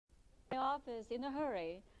my office in a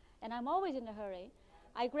hurry, and I'm always in a hurry.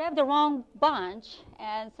 I grabbed the wrong bunch,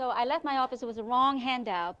 and so I left my office with the wrong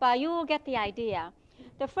handout, but you will get the idea.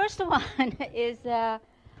 The first one is,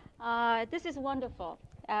 this is wonderful.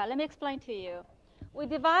 Let me explain to you. We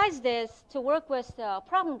devised this to work with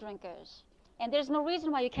problem drinkers, and there's no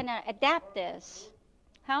reason why you cannot adapt this.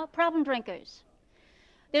 How? Problem drinkers.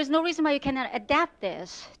 There's no reason why you cannot adapt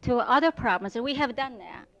this to other problems, and we have done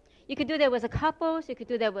that. You could do that with couples, you could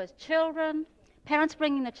do that with children, parents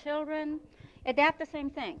bringing the children, adapt the same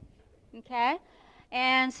thing, okay?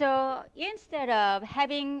 And so instead of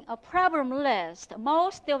having a problem list,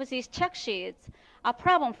 most of these check sheets are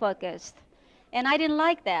problem focused, and I didn't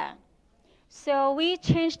like that. So we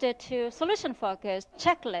changed it to solution focused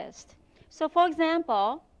checklist. So for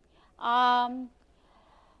example,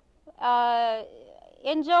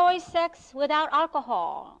 enjoy sex without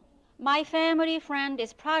alcohol. My family friend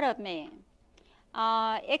is proud of me.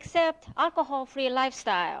 Accept alcohol-free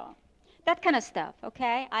lifestyle. That kind of stuff,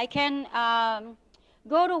 okay? I can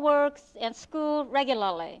go to work and school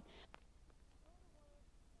regularly.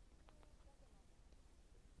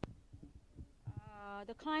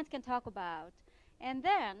 The clients can talk about. And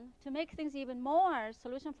then, to make things even more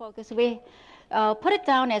solution-focused, we put it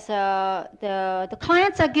down as the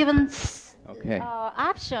clients are given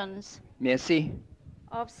options. Merci.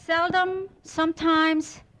 Of seldom,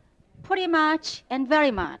 sometimes, pretty much, and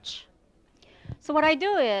very much. So what I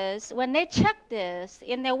do is, when they check this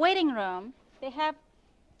in their waiting room, they have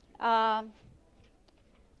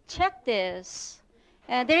checked this.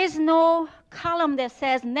 There is no column that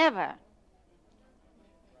says never.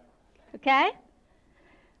 Okay?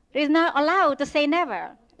 They're not allowed to say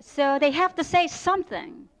never. So they have to say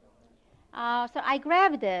something. So I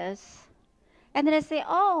grab this, and then I say,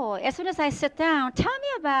 oh, as soon as I sit down, tell me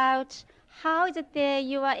about how is it that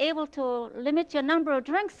you are able to limit your number of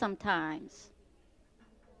drinks sometimes.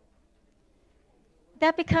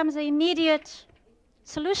 That becomes an immediate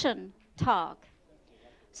solution talk.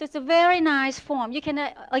 So it's a very nice form. You can,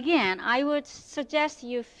 again, I would suggest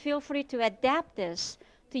you feel free to adapt this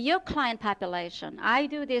to your client population. I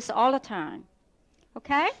do this all the time.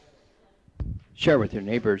 Okay? Share with your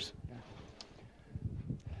neighbors.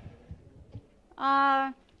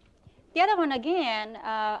 The other one, again,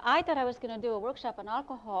 I thought I was going to do a workshop on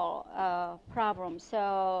alcohol problem,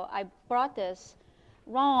 so I brought this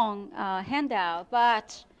wrong handout.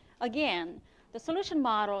 But again, the solution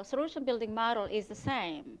building model is the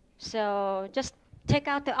same. So just take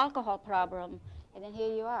out the alcohol problem, and then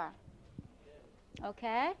here you are.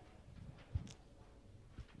 Okay?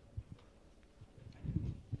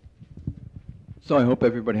 So I hope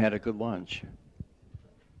everybody had a good lunch.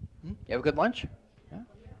 You have a good lunch? Yeah?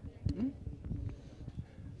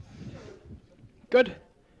 Good.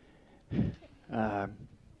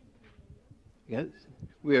 Yes,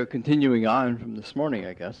 we are continuing on from this morning,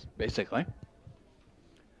 I guess, basically.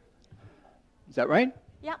 Is that right?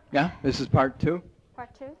 Yeah. Yeah, this is part 2?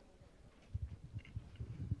 Part 2.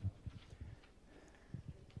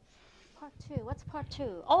 Part 2, what's part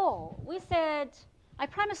 2? Oh, we said, I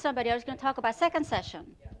promised somebody I was going to talk about second session.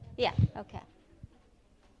 Yeah, okay.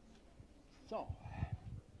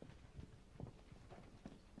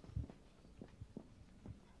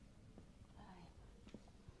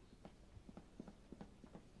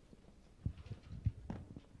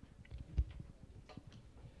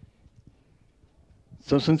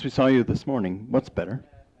 So since we saw you this morning, what's better?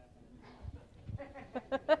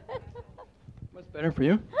 What's better for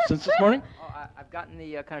you since this morning? Oh, I've gotten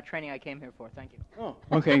the kind of training I came here for. Thank you. Oh,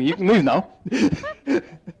 okay. You can leave now.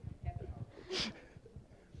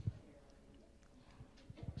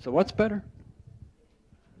 So what's better?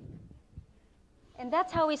 And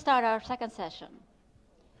that's how we start our second session.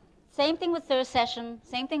 Same thing with third session,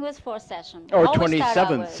 same thing with fourth session. Or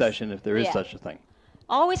 27th session, if there is yeah, such a thing.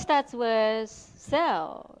 Always starts with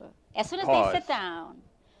so. As soon as Pause. they sit down.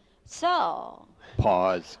 So.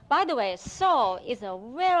 Pause. By the way, so is a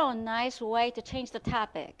real nice way to change the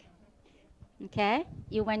topic. Okay?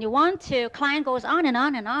 When you want to, client goes on and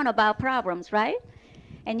on and on about problems, right?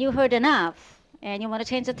 And you heard enough, and you want to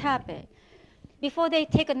change the topic. Before they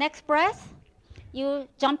take a next breath, you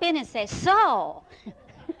jump in and say, so.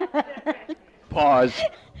 Pause.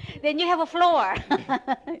 Then you have a floor.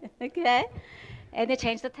 Okay? And they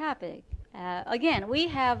change the topic. Again, we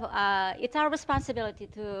have, it's our responsibility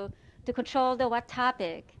to control what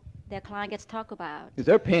topic the client gets to talk about. Because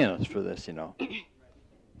they're paying us for this, you know.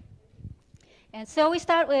 And so we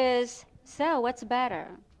start with, so what's better?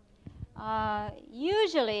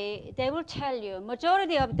 Usually, they will tell you,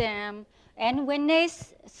 majority of them, and when they're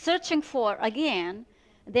searching for, again,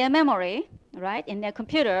 their memory, right, in their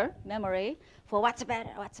computer memory for what's better,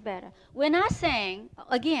 what's better. We're not saying,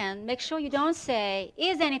 again, make sure you don't say,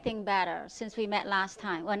 is anything better since we met last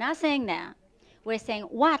time? We're not saying that. We're saying,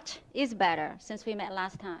 what is better since we met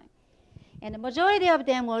last time? And the majority of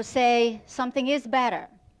them will say, something is better.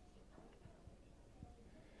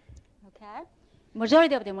 Okay?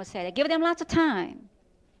 Majority of them will say that. Give them lots of time.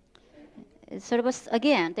 It's sort of,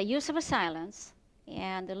 again, the use of a silence,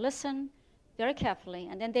 and they listen very carefully,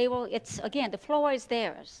 and then they will, it's, again, the floor is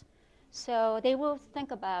theirs. So they will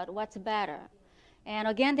think about what's better. And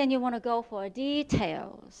again, then you want to go for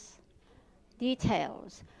details.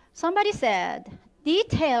 Details. Somebody said,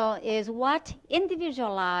 detail is what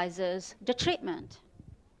individualizes the treatment.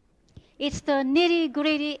 It's the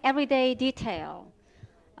nitty-gritty, everyday detail.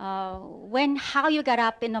 How you got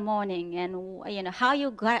up in the morning, and how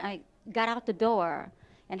you got out the door,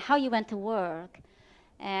 and how you went to work,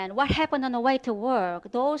 and what happened on the way to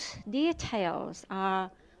work. Those details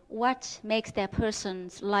are what makes that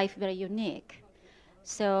person's life very unique.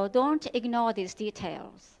 So don't ignore these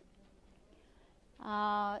details.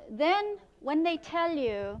 Then when they tell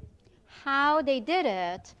you how they did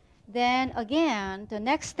it, then again, the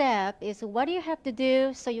next step is, what do you have to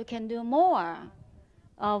do so you can do more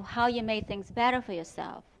of how you made things better for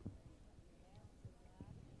yourself?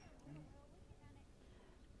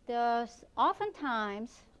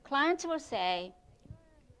 Oftentimes, clients will say,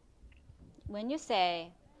 when you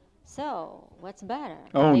say, so, what's better?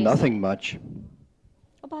 Oh, They nothing say, much.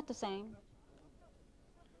 about the same.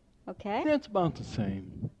 Okay? It's about the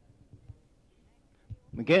same.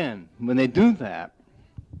 Again, when they do that,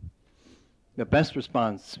 the best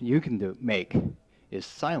response you can make is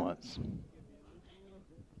silence.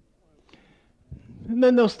 And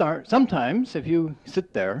then they'll start, sometimes if you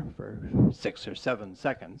sit there for 6 or 7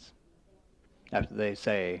 seconds, after they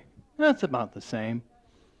say, that's about the same,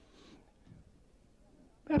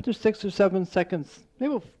 after 6 or 7 seconds, they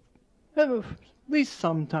will, at least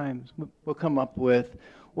sometimes, will come up with,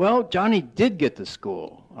 well, Johnny did get to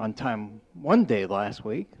school on time one day last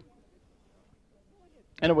week.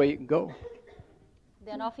 And away you can go.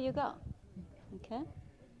 Then off you go. Okay?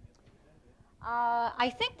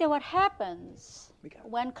 I think that what happens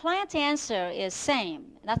when client's answer is same,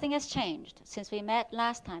 nothing has changed since we met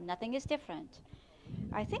last time, nothing is different.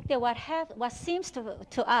 I think that what seems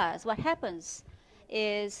to us, what happens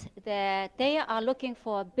is that they are looking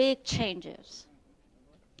for big changes,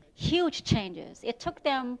 huge changes. It took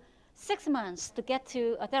them 6 months to get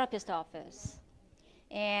to a therapist's office.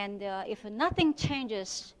 And if nothing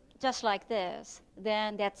changes just like this,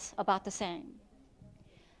 then that's about the same.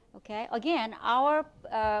 Okay? Again, our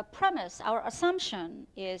premise, our assumption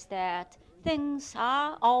is that things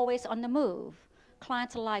are always on the move.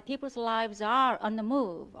 Clients' lives, people's lives are on the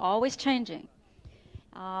move, always changing.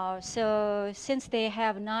 So since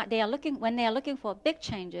when they are looking for big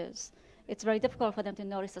changes, it's very difficult for them to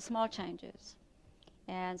notice the small changes.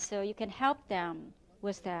 And so you can help them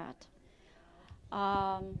with that.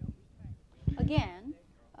 Again,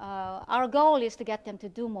 our goal is to get them to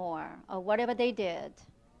do more of whatever they did.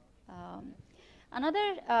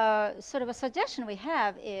 Another sort of a suggestion we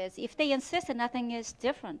have is, if they insist that nothing is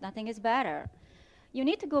different, nothing is better, you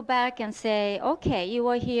need to go back and say, okay, you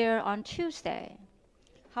were here on Tuesday.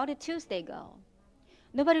 How did Tuesday go?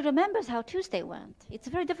 Nobody remembers how Tuesday went. It's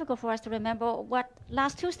very difficult for us to remember what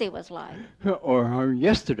last Tuesday was like. Or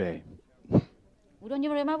yesterday. We don't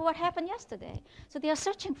even remember what happened yesterday. So they are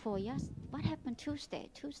searching for, what happened Tuesday?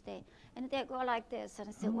 And they go like this, and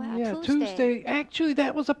I say, well, yeah, Tuesday. Actually,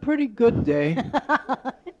 that was a pretty good day.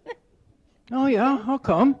 Oh, yeah, how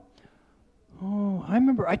come? Oh, I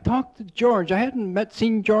remember I talked to George. I hadn't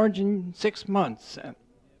seen George in 6 months.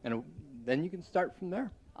 And then you can start from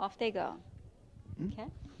there. Off they go. Okay.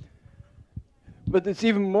 But this is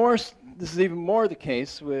even more the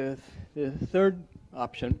case with the third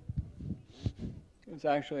option. It's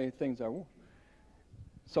actually things are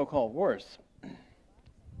so-called worse.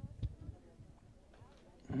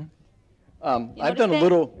 I've done a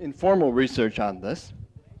little informal research on this.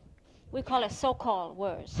 We call it so-called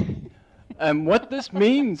worse. And what this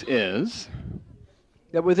means is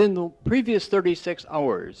that within the previous 36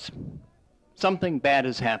 hours, something bad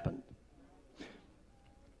has happened.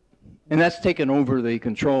 And that's taken over the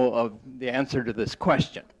control of the answer to this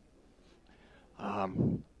question.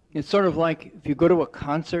 It's sort of like if you go to a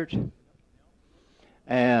concert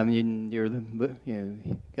and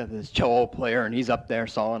you got this cello player and he's up there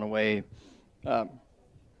sawing away,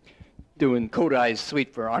 doing Kodai's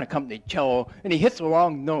suite for unaccompanied cello, and he hits the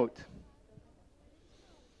wrong note.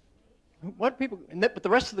 But the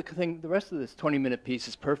rest of the thing, the rest of this 20-minute piece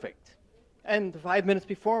is perfect. And the 5 minutes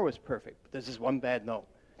before was perfect, but there's this one bad note.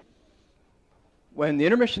 When the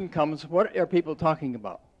intermission comes, what are people talking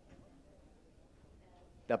about?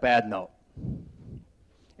 The bad note.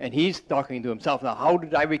 And he's talking to himself, now how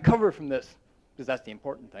did I recover from this? Because that's the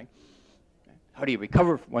important thing. How do you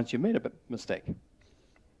recover once you made a mistake?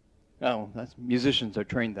 Oh, musicians are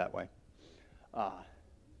trained that way.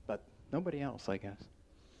 But nobody else, I guess.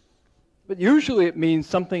 But usually it means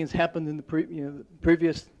something has happened in the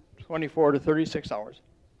previous 24 to 36 hours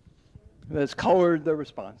that's colored the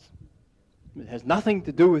response. It has nothing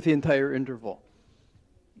to do with the entire interval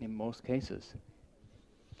in most cases.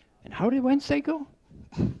 And how did Wednesday go?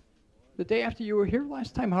 The day after you were here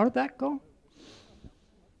last time, how did that go?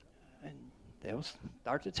 And they'll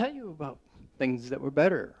start to tell you about things that were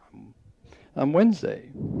better on Wednesday.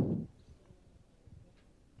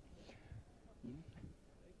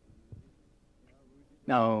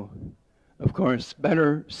 Now, of course,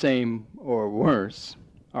 better, same, or worse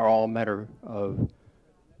are all a matter of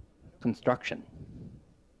construction.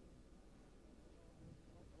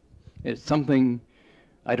 It's something,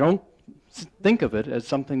 I don't think of it as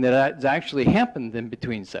something that has actually happened in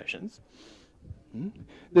between sessions.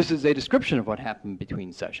 This is a description of what happened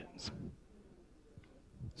between sessions.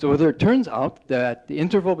 So whether it turns out that the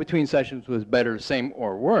interval between sessions was better, same,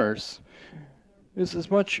 or worse, is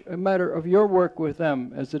as much a matter of your work with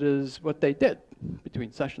them as it is what they did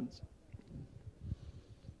between sessions.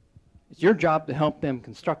 It's your job to help them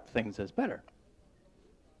construct things as better.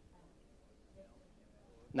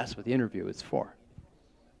 And that's what the interview is for.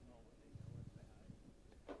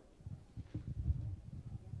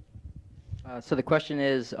 So the question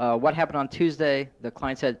is, what happened on Tuesday? The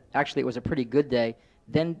client said, actually, it was a pretty good day.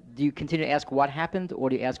 Then do you continue to ask what happened, or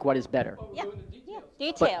do you ask what is better? Yeah, yeah,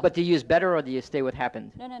 detail. But do you use better, or do you stay with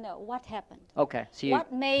happened? No, what happened? Okay, so you,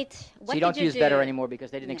 What made, what so you don't did you use do? better anymore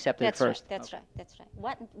because they didn't No, accept it at that's first. Right, that's right, that's right.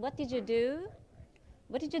 What did you do?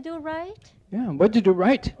 What did you do right? Yeah, what did you do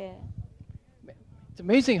right? Yeah. It's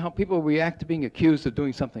amazing how people react to being accused of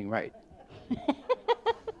doing something right.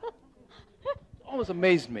 Always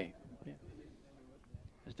amazed me.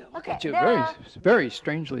 They look Okay, at you there very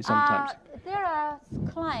strangely sometimes. There are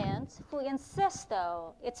clients who insist,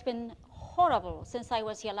 though, it's been horrible since I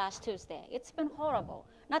was here last Tuesday. It's been horrible.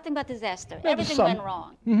 Nothing but disaster. Maybe Everything some. went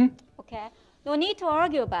wrong. Okay? No need to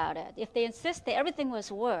argue about it. If they insist that everything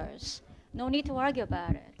was worse, no need to argue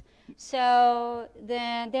about it. So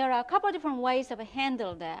then there are a couple of different ways of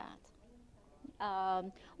handling that.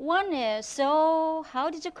 One is, so how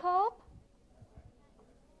did you cope?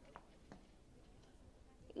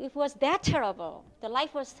 It was that terrible. The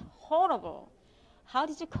life was horrible. How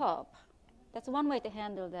did you cope? That's one way to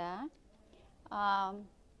handle that.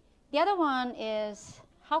 The other one is,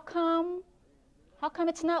 how come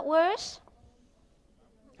it's not worse?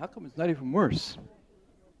 How come it's not even worse?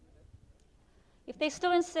 If they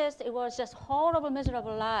still insist it was just horrible,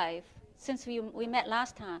 miserable life since we met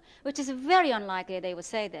last time, which is very unlikely they would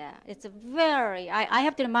say that. It's a very, I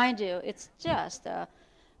have to remind you, it's just a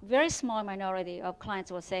very small minority of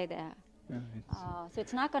clients will say that. Yeah, So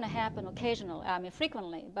it's not going to happen occasionally,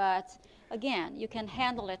 frequently, but again, you can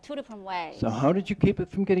handle it two different ways. So how did you keep it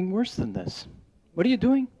from getting worse than this? What are you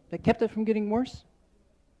doing that kept it from getting worse?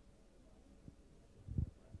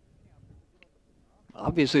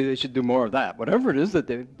 Obviously, they should do more of that. Whatever it is that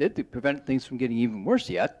they did to prevent things from getting even worse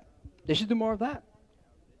yet, they should do more of that.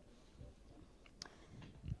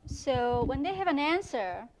 So when they have an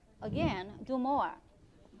answer, again, do more.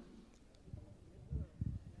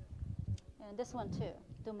 And this one too,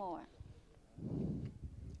 do more.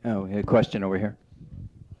 Oh, we had a question over here.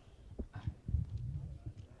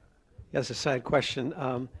 Yes, a side question.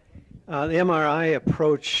 The MRI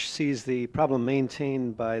approach sees the problem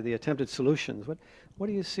maintained by the attempted solutions. What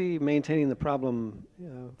do you see maintaining the problem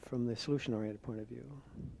from the solution-oriented point of view?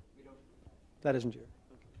 That isn't your.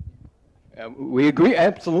 We agree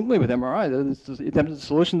absolutely with MRI that it's the attempted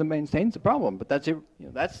solution that maintains the problem, but that's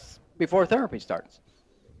that's before therapy starts.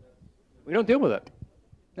 We don't deal with it.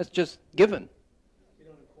 That's just given. You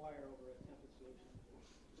don't inquire over attempted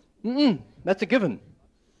solutions. That's a given.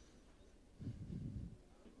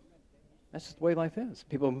 That's just the way life is.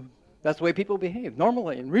 That's the way people behave,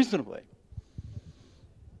 normally and reasonably.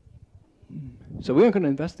 So we aren't going to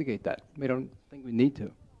investigate that. We don't think we need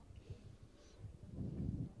to.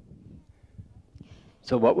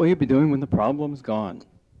 So what will you be doing when the problem's gone?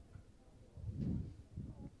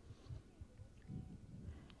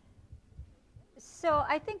 So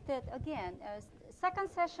I think that, again, second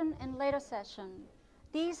session and later session,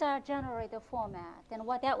 these are generally the format, and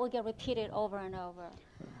that will get repeated over and over.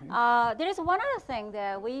 There is one other thing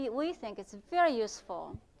that we think is very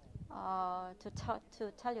useful.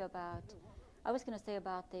 to tell you about. I was going to say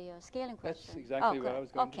about the scaling question. That's exactly what I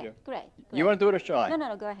was going to do. Okay, great. You want to do it or shall I?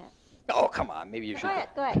 No, go ahead. Oh, come on. Maybe you should.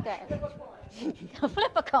 Go ahead.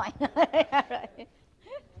 Flip a coin. Right.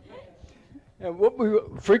 And what we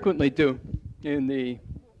frequently do in the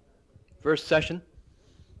first session,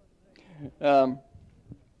 well,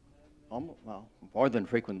 more than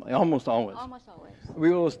frequently, almost always,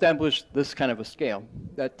 we will establish this kind of a scale.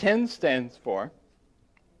 That 10 stands for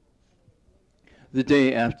the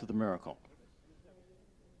day after the miracle.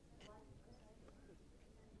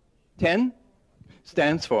 10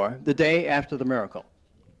 stands for the day after the miracle.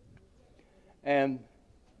 And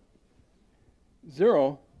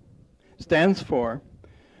 0 stands for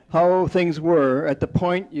how things were at the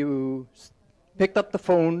point you picked up the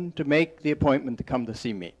phone to make the appointment to come to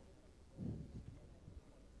see me.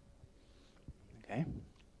 Okay?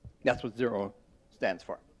 That's what 0 stands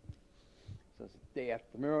for. So it's the day after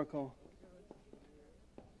the miracle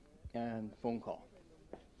and phone call.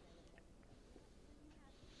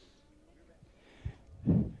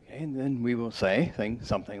 Okay, and then we will say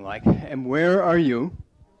something like, and where are you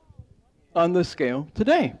on the scale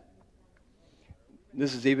today?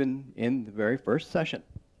 This is even in the very first session.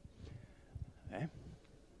 Okay.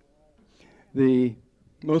 The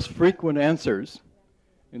most frequent answers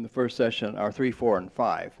in the first session are 3, 4, and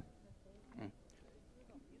 5.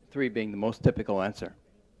 3 being the most typical answer.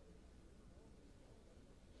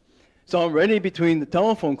 So already between the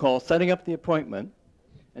telephone call, setting up the appointment,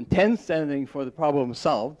 and 10 standing for the problem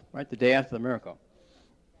solved, right, the day after the miracle,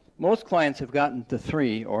 most clients have gotten to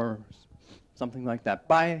 3 or something like that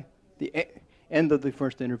by the end of the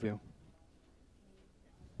first interview.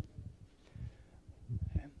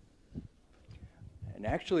 And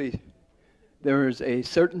actually, there is a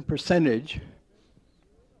certain percentage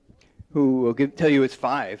who will tell you it's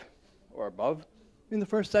 5 or above in the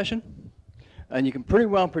first session, and you can pretty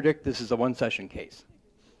well predict this is a one-session case.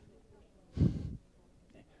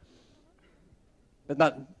 But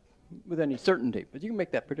not with any certainty, but you can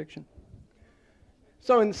make that prediction.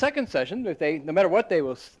 So in the second session, if they, no matter what they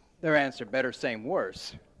will, their answer better, same,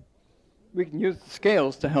 worse, we can use the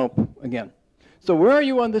scales to help again. So where are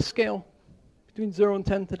you on this scale between 0 and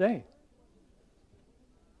 10 today?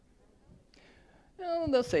 Well,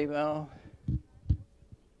 they'll say, well,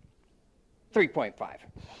 3.5.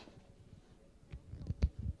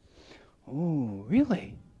 Oh,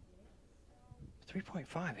 really?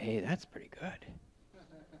 3.5, hey, that's pretty good.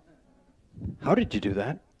 How did you do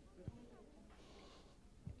that?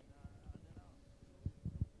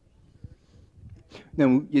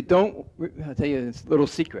 Now, you don't, I'll tell you this little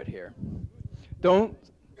secret here. Don't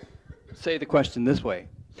say the question this way.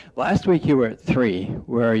 Last week you were at 3.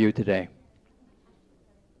 Where are you today?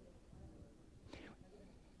 Do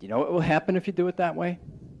you know what will happen if you do it that way?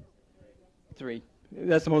 3.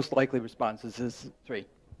 That's the most likely response, is 3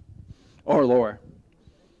 or lower.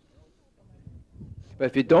 But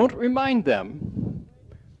if you don't remind them,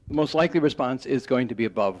 the most likely response is going to be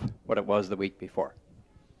above what it was the week before.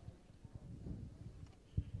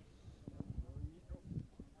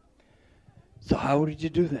 So how did you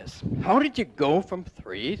do this? How did you go from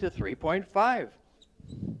 3 to 3.5?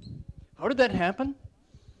 How did that happen?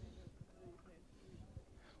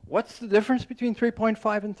 What's the difference between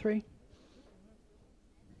 3.5 and 3?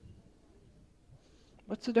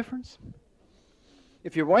 What's the difference?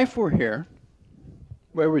 If your wife were here,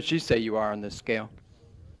 where would she say you are on this scale?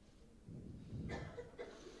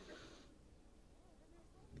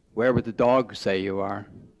 Where would the dog say you are?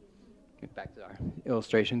 Get back to our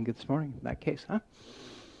illustration this morning, in that case, huh?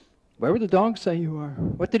 Where would the dog say you are?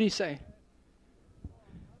 What did he say?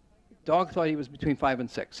 Dog thought he was between 5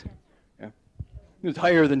 and 6. Yeah. He was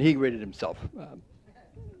higher than he rated himself.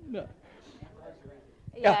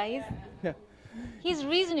 His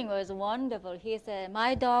reasoning was wonderful. He said,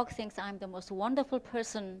 my dog thinks I'm the most wonderful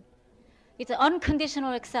person. It's an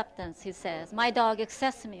unconditional acceptance, he says. My dog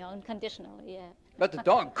accepts me unconditionally, yeah. But the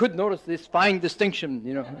dog could notice this fine distinction,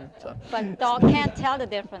 you know. So. But dog can't tell the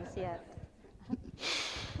difference yet.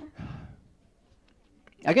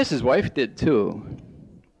 I guess his wife did too,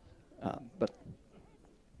 but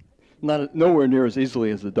nowhere near as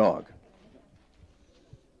easily as the dog.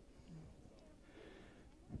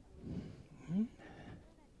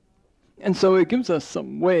 And so it gives us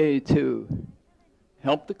some way to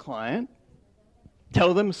help the client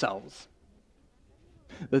tell themselves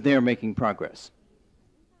that they are making progress.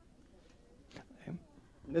 Okay.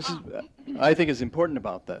 This is, I think, is important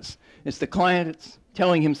about this. It's the client that's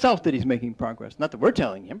telling himself that he's making progress, not that we're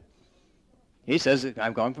telling him. He says,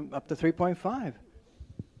 I've gone from up to 3.5.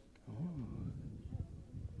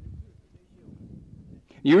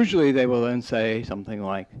 Usually they will then say something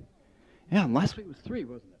like, yeah, and last week was 3,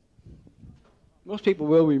 wasn't it? Most people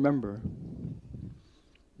will remember.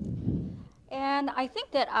 And I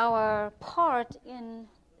think that our part in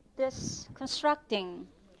this constructing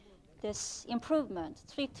this improvement,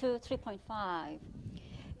 3 to 3.5,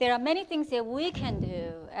 there are many things that we can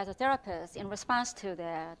do as a therapist in response to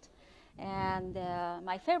that. And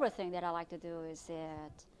my favorite thing that I like to do is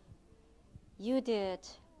that you did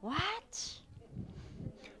what?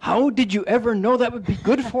 How did you ever know that would be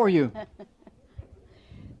good for you?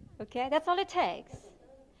 Okay, that's all it takes.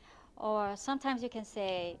 Or sometimes you can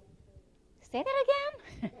say that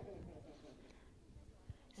again?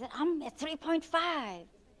 Say, I'm at 3.5.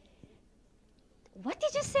 What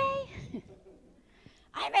did you say?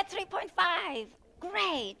 I'm at 3.5.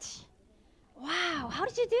 Great. Wow, how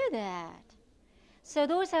did you do that? So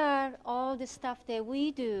those are all the stuff that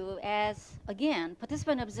we do as, again,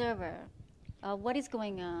 participant observer of what is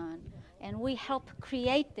going on. And we help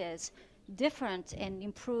create this different and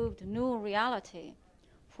improved new reality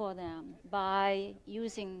for them by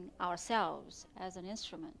using ourselves as an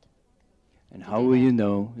instrument. And how will you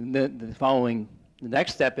know? The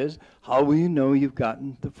next step is, how will you know you've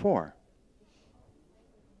gotten to 4?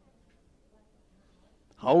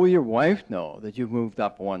 How will your wife know that you've moved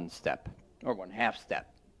up 1 step or 1/2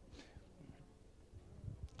 step?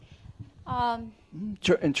 And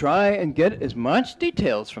try and get as much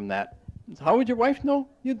details from that. How would your wife know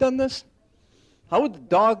you've done this? How would the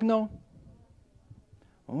dog know?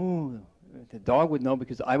 Oh, the dog would know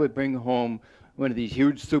because I would bring home one of these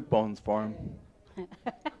huge soup bones for him.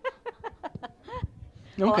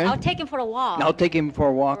 Okay. I'll take him for a walk. I'll take him for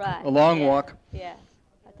a walk, Right. a long Yeah. walk. Yeah.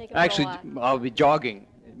 I'll take him Actually, for a walk. I'll be jogging,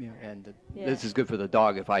 and Yeah. this is good for the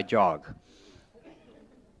dog if I jog.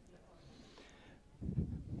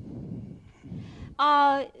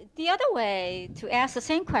 The other way to ask the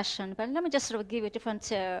same question, but let me just sort of give you a different,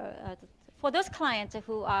 for those clients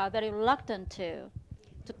who are very reluctant to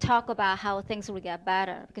talk about how things will get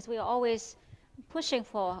better, because we are always pushing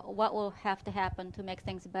for what will have to happen to make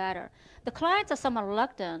things better. The clients are somewhat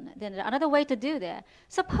reluctant. Then another way to do that,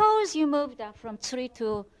 suppose you moved up from 3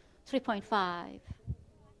 to 3.5.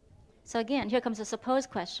 So again, here comes the suppose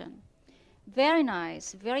question. Very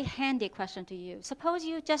nice, very handy question to you. Suppose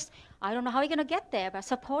you just, I don't know how you're going to get there, but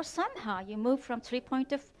suppose somehow you move from 3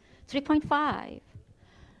 to 3.5.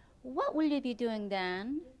 What will you be doing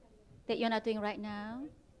then that you're not doing right now?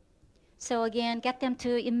 So again, get them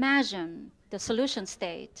to imagine the solution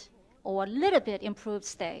state or a little bit improved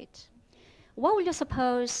state. What would you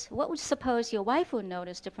suppose your wife would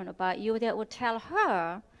notice different about you that would tell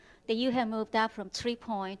her that you have moved up from 3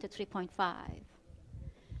 to 3.5?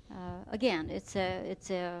 Again, okay,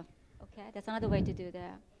 that's another way to do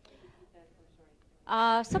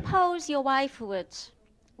that. Suppose your wife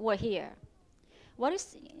were here. What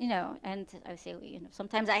is, and I say,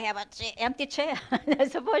 sometimes I have an empty chair.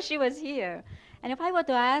 Suppose she was here. And if I were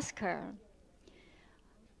to ask her,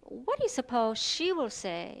 what do you suppose she will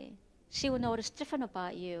say? She will notice different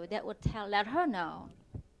about you that would let her know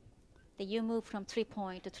that you moved from 3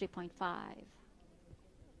 to 3.5.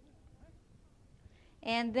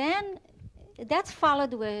 And then that's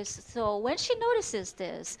followed with, so when she notices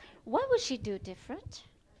this, what would she do different?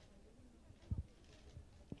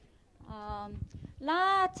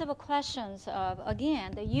 Lots of questions of,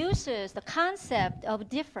 again, the uses, the concept of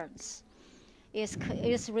difference is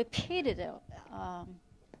repeated.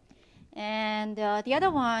 And the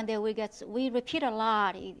other one that we repeat a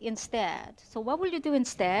lot instead. So what will you do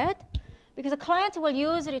instead? Because the client will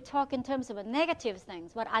usually talk in terms of negative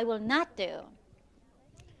things, what I will not do.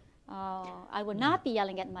 I will not be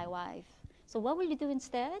yelling at my wife. So what will you do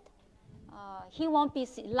instead? He won't be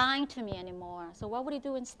lying to me anymore. So what would you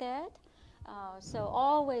do instead? So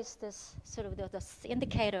always this sort of the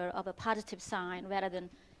indicator of a positive sign rather than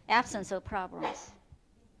absence of problems.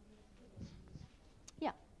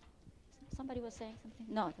 Yeah. Somebody was saying something?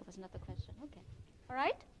 No, that was not the question. Okay. All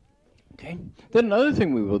right? Okay. Then another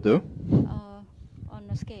thing we will do on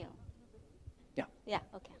the scale. Yeah. Yeah,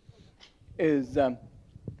 okay. Is,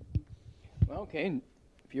 okay,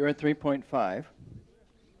 if you're at 3.5,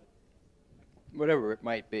 whatever it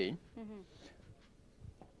might be,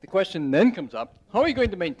 the question then comes up, how are you going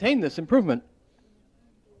to maintain this improvement?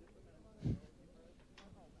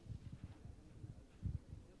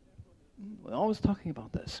 We're always talking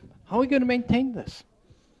about this. How are we going to maintain this?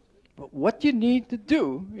 But what you need to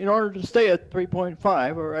do in order to stay at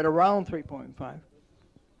 3.5 or at around 3.5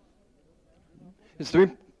 is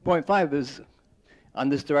 3.5 is on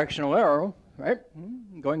this directional arrow, right?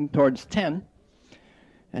 Going towards 10.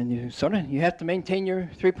 And you have to maintain your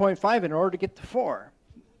 3.5 in order to get to 4.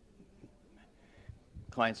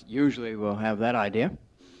 clients usually will have that idea,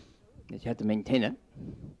 that you have to maintain it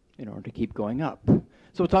in order to keep going up. So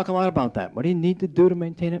we'll talk a lot about that. What do you need to do to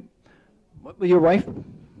maintain it?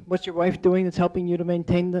 What's your wife doing that's helping you to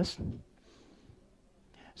maintain this?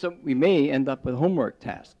 So we may end up with a homework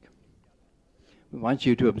task. We want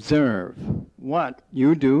you to observe what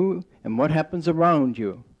you do and what happens around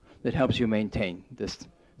you that helps you maintain this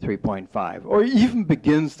 3.5, or even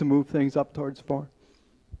begins to move things up towards 4.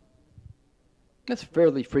 That's a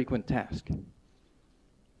fairly frequent task.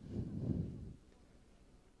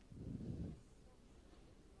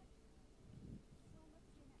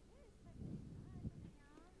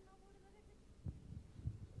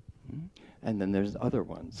 And then there's other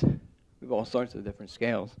ones. We have all sorts of different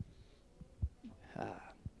scales.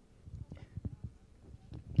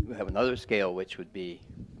 We have another scale which would be,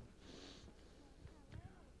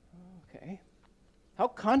 okay, how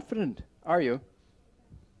confident are you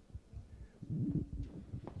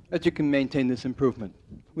that you can maintain this improvement?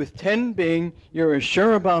 With 10 being you're as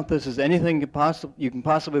sure about this as anything you can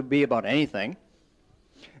possibly be about anything,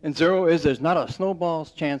 and 0 is there's not a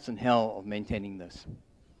snowball's chance in hell of maintaining this.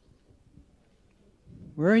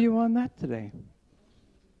 Where are you on that today?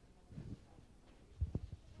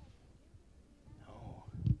 Oh,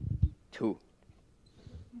 2.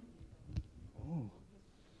 Oh.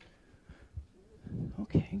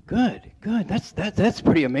 Okay, good, good. That's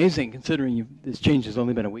pretty amazing considering this change has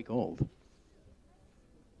only been a week old.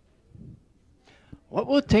 What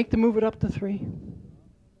will it take to move it up to 3?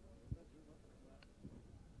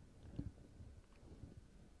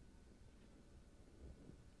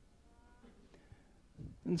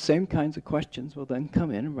 And the same kinds of questions will then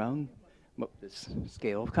come in around this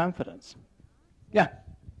scale of confidence. Yeah?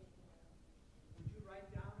 Would you write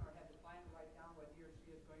down or have the client write down what he or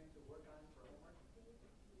she is going to work on for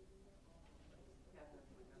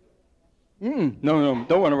homework? No,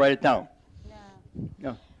 don't want to write it down. No.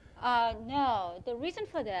 No. No, the reason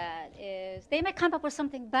for that is they might come up with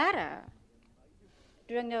something better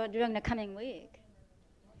during the coming week.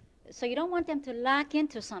 So you don't want them to lock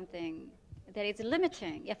into something that is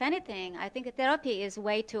limiting. If anything, I think therapy is a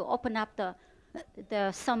way to open up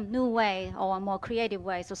some new way or more creative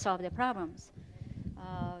ways to solve their problems.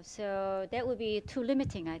 So that would be too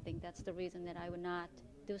limiting, I think. That's the reason that I would not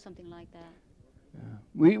do something like that.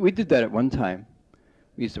 Yeah. We did that at one time.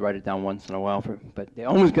 We used to write it down once in a while, but they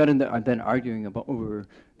always got into then arguing over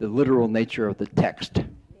the literal nature of the text. Yeah.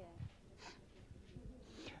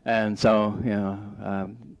 And so,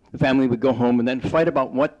 the family would go home and then fight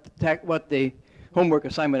about what the homework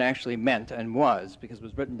assignment actually meant and was, because it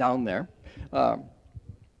was written down there. And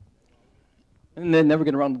then never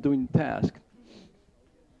get around to doing the task.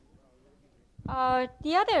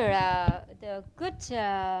 The other the good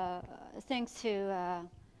things to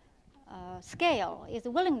scale is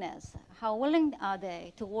willingness. How willing are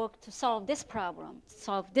they to work to solve this problem,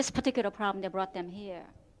 solve this particular problem that brought them here?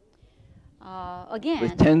 Again,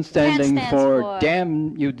 with 10 standing 10 for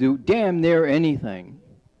you do damn near anything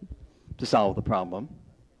to solve the problem.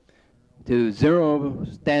 To 0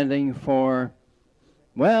 standing for,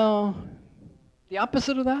 well, the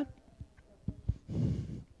opposite of that.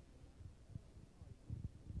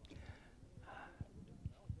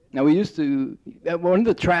 Now we used to, one of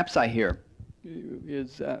the traps I hear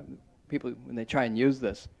is people, when they try and use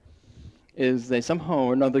this, is they somehow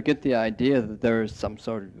or another get the idea that there is some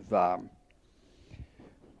sort of,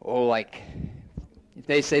 like, if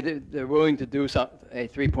they say that they're willing to do a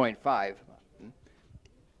 3.5,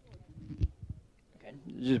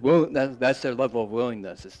 okay, that's their level of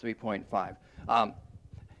willingness, is 3.5. I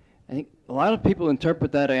think a lot of people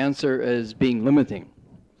interpret that answer as being limiting.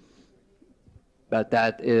 But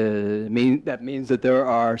that means that there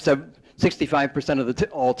are 65% of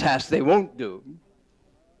all tasks they won't do.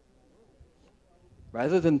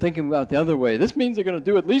 Rather than thinking about the other way, this means they're going to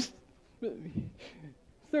do at least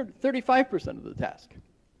 35% of the task.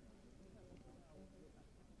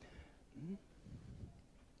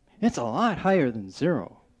 It's a lot higher than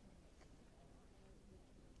 0.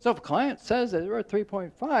 So if a client says that they're at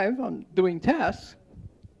 3.5 on doing tasks,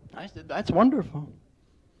 I said, that's wonderful.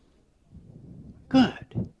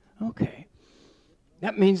 Good. Okay.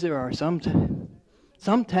 That means there are some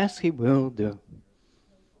tasks he will do.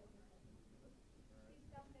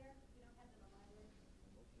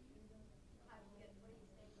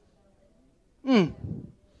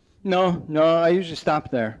 No, I usually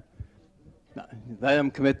stop there. Let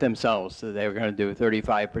them commit themselves so they were going to do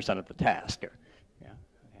 35% of the task.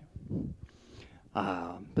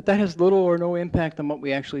 But that has little or no impact on what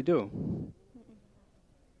we actually do.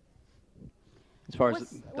 as far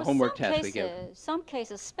as the homework some task we give. Some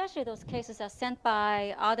cases, especially those cases are sent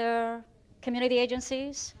by other community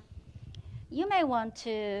agencies, you may want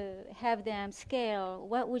to have them scale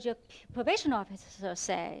what would your probation officer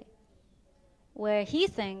say, where he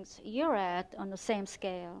thinks you're at on the same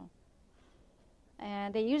scale.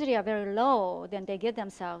 And they usually are very low than they get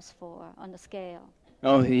themselves for on the scale.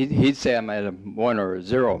 Oh, he'd say I'm at a 1 or a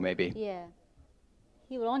 0 maybe. Yeah.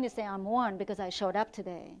 He will only say I'm 1 because I showed up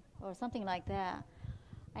today or something like that.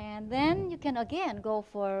 And then you can again go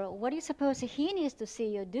for what do you suppose he needs to see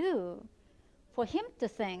you do for him to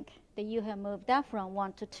think that you have moved up from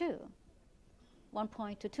 1 to 2, 1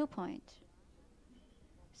 point to 2 point.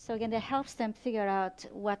 So again, that helps them figure out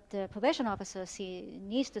what the probation officer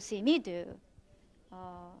needs to see me do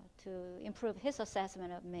to improve his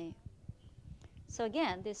assessment of me. So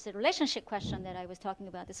again, this relationship question that I was talking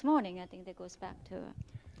about this morning, I think that goes back to.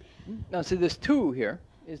 Now, see, this 2 here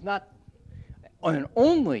is not an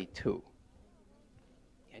only 2.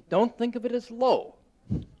 Don't think of it as low.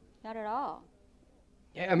 Not at all.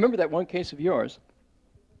 Yeah, I remember that one case of yours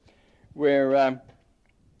where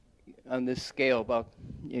on this scale about,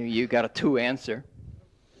 you got a 2 answer,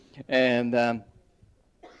 and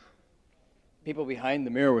people behind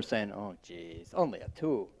the mirror were saying, oh, geez, only a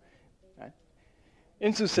 2. Right?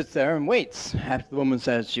 Insoo sits there and waits after the woman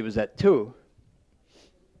says she was at 2.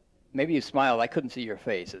 Maybe you smiled. I couldn't see your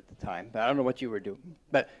face at the time, but I don't know what you were doing.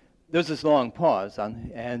 But there's this long pause,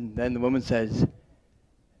 and then the woman says,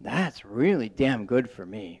 that's really damn good for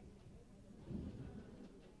me.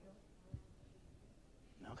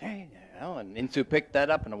 Okay, well, and Insoo picked that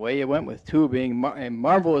up, and away you went with 2 being a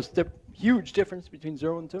marvelous, huge difference between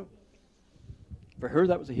 0 and 2. For her,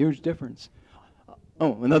 that was a huge difference.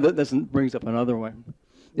 Oh, this brings up another one.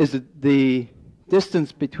 Is that the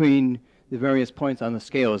distance between the various points on the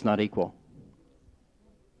scale is not equal.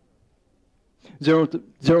 0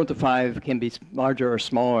 to 5 can be larger or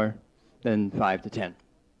smaller than 5 to 10.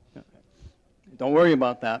 Don't worry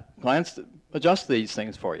about that. Clients adjust these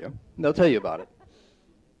things for you. They'll tell you about it.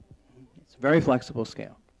 It's a very flexible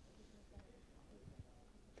scale.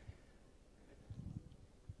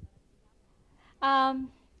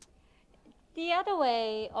 The other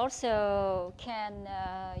way also can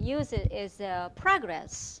use it is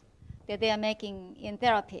progress that they are making in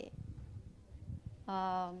therapy.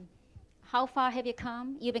 How far have you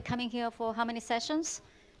come? You've been coming here for how many sessions?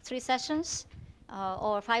 3 sessions?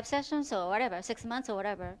 Or 5 sessions or whatever, 6 months or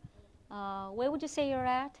whatever. Where would you say you're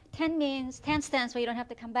at? 10 stands for you don't have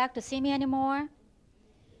to come back to see me anymore.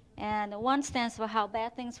 And 1 stands for how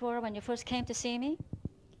bad things were when you first came to see me.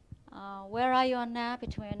 Where are you on that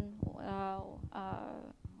between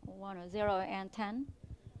 1 or 0 and 10?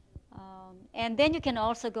 And then you can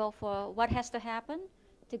also go for what has to happen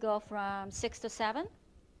to go from 6 to 7.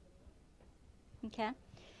 Okay.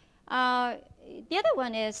 The other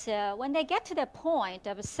one is when they get to the point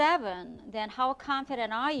of 7, then how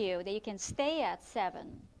confident are you that you can stay at 7?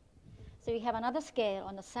 So you have another scale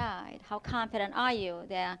on the side. How confident are you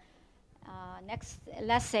that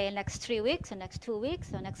let's say next 3 weeks or next 2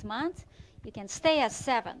 weeks or next month, you can stay at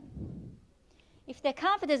 7? If their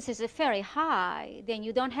confidence is very high, then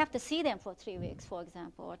you don't have to see them for 3 weeks, for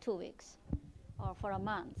example, or 2 weeks, or for a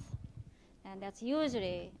month. And that's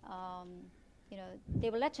usually they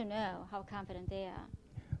will let you know how confident they are.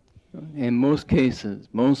 In most cases,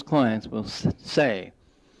 most clients will say,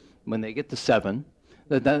 when they get to 7,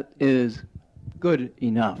 that is good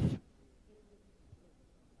enough.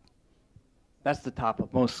 That's the top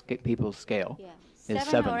of most people's scale. Yeah, is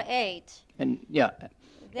 7 or 8. And yeah.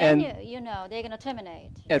 Then and you know they're going to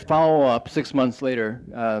terminate. At follow-up, 6 months later,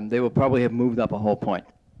 they will probably have moved up a whole point.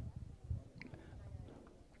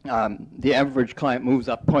 The average client moves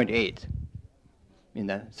up 0.8 in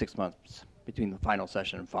the 6 months between the final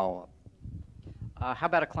session and follow-up. How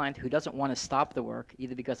about a client who doesn't want to stop the work,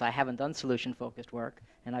 either because I haven't done solution-focused work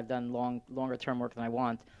and I've done longer-term work than I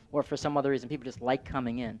want, or for some other reason people just like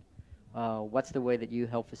coming in? What's the way that you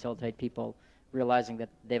help facilitate people realizing that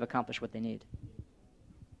they've accomplished what they need?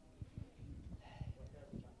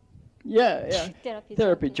 Yeah.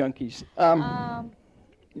 Therapy junkies.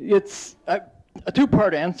 It's a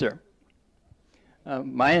 2-part answer.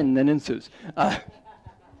 Mine and then Insoo's.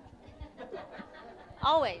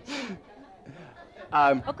 Always.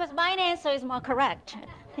 Because my answer is more correct.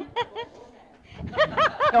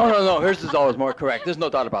 No. Hers is always more correct. There's no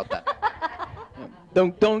doubt about that.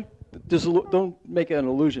 Don't make it an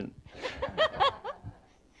illusion.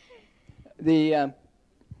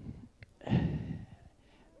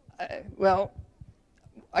 Well,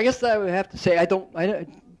 I guess I would have to say I don't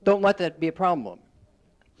let that be a problem.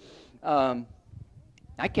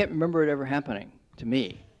 I can't remember it ever happening. to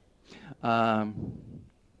me.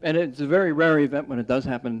 And it's a very rare event when it does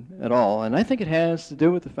happen at all. And I think it has to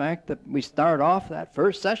do with the fact that we start off that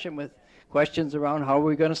first session with questions around how are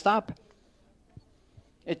we going to stop.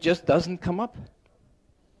 It just doesn't come up.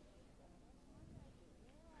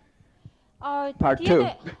 Part two.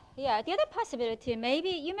 Yeah, the other possibility, maybe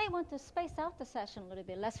you may want to space out the session a little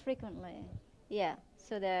bit, less frequently. Yeah,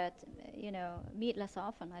 so that, meet less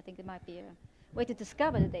often. I think it might be a way to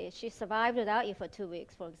discover that she survived without you for 2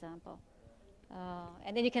 weeks, for example.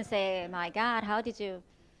 And then you can say, my God, how did you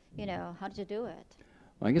do it?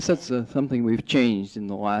 Well, I guess that's something we've changed in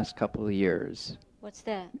the last couple of years. What's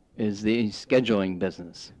that? Is the scheduling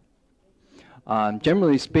business.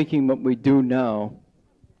 Generally speaking, what we do now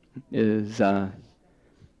is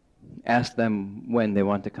ask them when they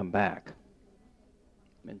want to come back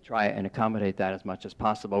and try and accommodate that as much as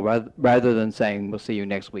possible, rather than saying, we'll see you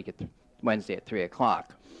next week at Wednesday at 3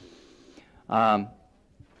 o'clock.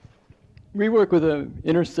 We work with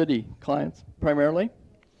inner city clients primarily.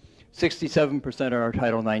 67% are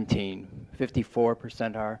Title 19,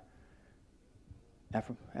 54% are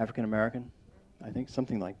African American, I think,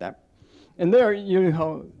 something like that. And their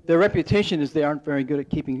reputation is they aren't very good at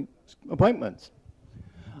keeping appointments.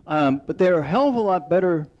 But they're a hell of a lot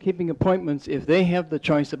better keeping appointments if they have the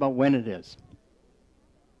choice about when it is.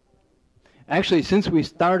 Actually, since we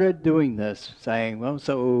started doing this, saying, well,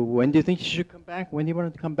 so when do you think you should come back? When do you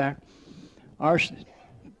want to come back?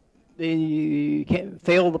 The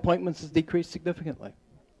failed appointments has decreased significantly.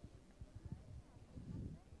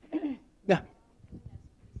 Yeah.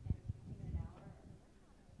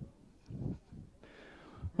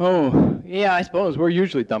 Oh, yeah, I suppose we're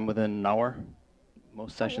usually done within an hour.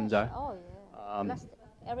 Most sessions are. Oh, yeah.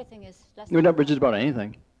 Everything is less. We're not rigid about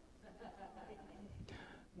anything.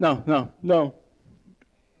 No. No,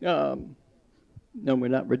 we're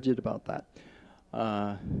not rigid about that.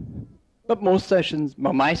 But most sessions,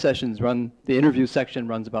 my sessions run, the interview section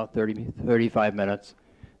runs about 35 minutes.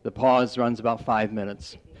 The pause runs about 5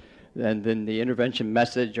 minutes. And then the intervention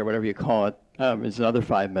message, or whatever you call it, is another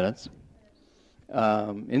 5 minutes.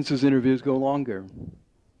 Insoo's interviews go longer.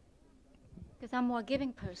 Because I'm a more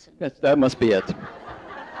giving person. That must be it.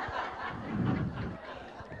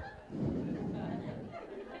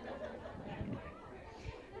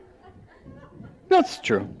 That's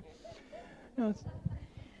true.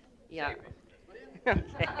 Yeah.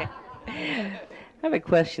 Okay. I have a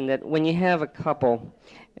question that when you have a couple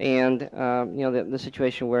and, the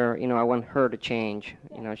situation where, I want her to change,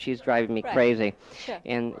 she's driving me crazy. Sure.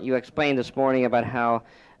 And you explained this morning about how,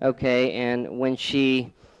 okay, and when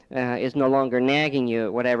she is no longer nagging you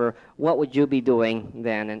or whatever, what would you be doing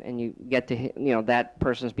then? And you get to, that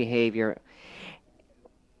person's behavior.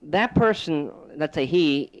 That person, let's say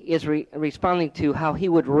he, is responding to how he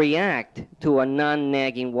would react to a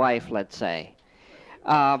non-nagging wife, let's say.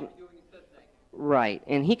 Right.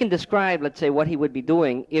 And he can describe, let's say, what he would be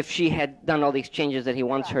doing if she had done all these changes that he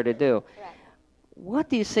wants her to do. Right. What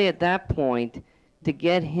do you say at that point to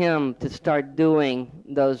get him to start doing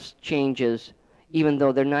those changes, even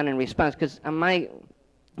though they're not in response? Because my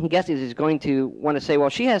guess is he's going to want to say, well,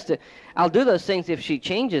 she has to, I'll do those things if she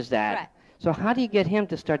changes that. Right. So how do you get him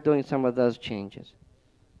to start doing some of those changes?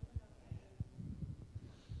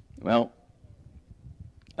 Well,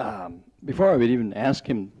 before I would even ask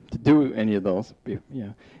him to do any of those,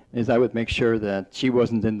 is I would make sure that she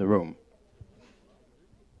wasn't in the room.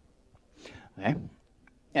 Okay?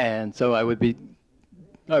 And so I would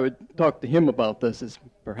talk to him about this as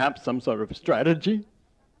perhaps some sort of strategy.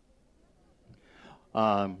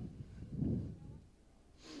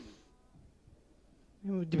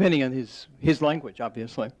 Depending on his language,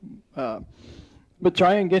 obviously. But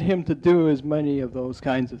try and get him to do as many of those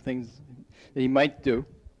kinds of things that he might do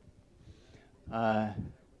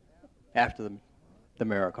after the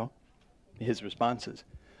miracle, his responses.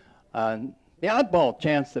 The oddball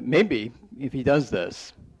chance that maybe if he does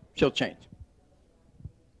this, she'll change.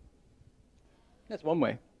 That's one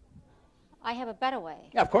way. I have a better way.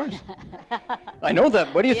 Yeah, of course. I know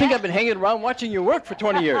that. What do you think? I've been hanging around watching you work for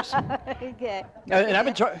 20 years. Okay. And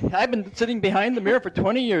I've been sitting behind the mirror for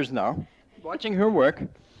 20 years now, watching her work,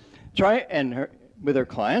 with her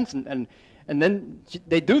clients, and then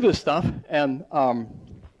they do this stuff, and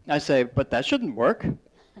I say, but that shouldn't work.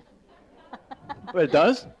 But it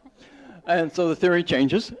does. And so the theory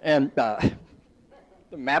changes, and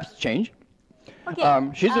the maps change. Okay.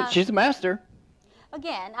 She's a master.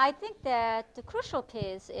 Again, I think that the crucial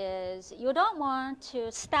piece is you don't want to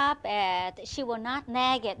stop at she will not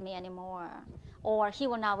nag at me anymore, or he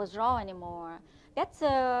will not withdraw anymore. It's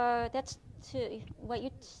not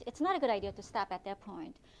a good idea to stop at that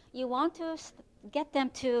point. You want to get them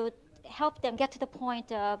to help them get to the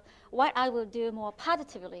point of what I will do more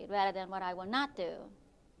positively rather than what I will not do.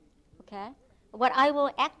 Okay? What I will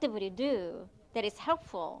actively do that is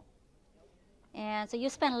helpful. And so you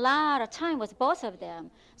spend a lot of time with both of them.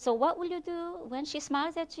 So what will you do when she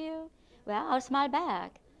smiles at you? Well, I'll smile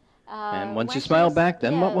back. And once when you smile she's- back,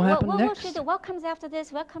 then what will happen what next? Will she do? What comes after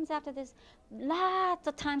this? What comes after this? Lots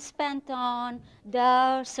of time spent on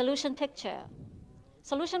the solution picture,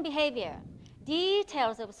 solution behavior,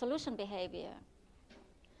 details of solution behavior.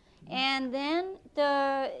 And then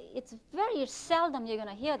it's very seldom you're going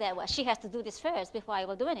to hear that, well, she has to do this first before I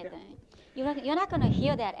will do anything. You're not going to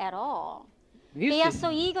hear that at all. They are so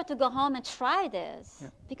eager to go home and try this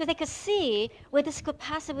because they could see where this could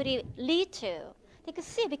possibly lead to. They could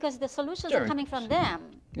see because the solutions Sure. are coming from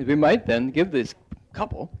them. We might then give this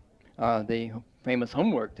couple the famous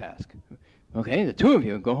homework task. Okay, the two of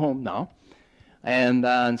you go home now, and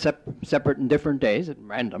on separate and different days at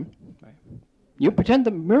random, right, you pretend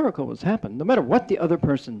the miracle has happened, no matter what the other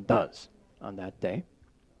person does on that day.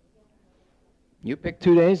 You pick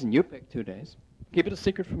 2 days, and you pick 2 days. Keep it a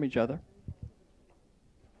secret from each other.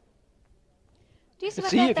 Do you see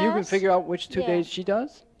what See that if you can does? figure out which 2 Yeah. days she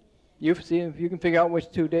does. You see if you can figure out which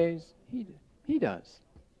 2 days he does.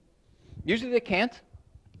 Usually they can't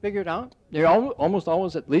figure it out. They're almost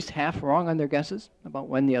always at least half wrong on their guesses about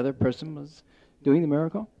when the other person was doing the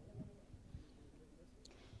miracle.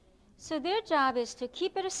 So their job is to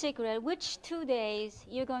keep it a secret which 2 days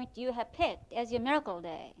you have picked as your miracle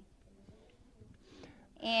day.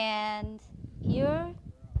 And your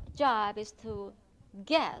job is to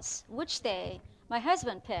guess which day my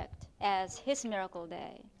husband picked as his miracle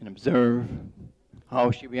day. And observe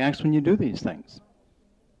how she reacts when you do these things.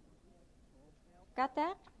 Got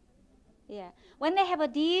that? Yeah. When they have a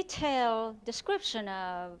detailed description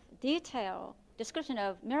of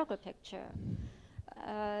miracle picture,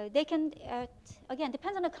 they can, again,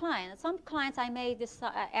 depends on the client. Some clients I may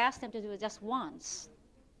ask them to do it just once.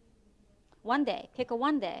 One day, pick a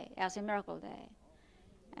one day as a miracle day.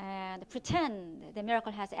 And pretend the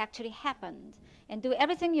miracle has actually happened. And do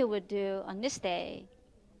everything you would do on this day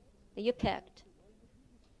that you picked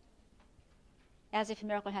as if a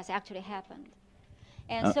miracle has actually happened.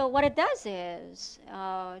 And so what it does is,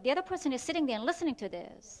 the other person is sitting there and listening to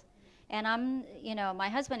this. And my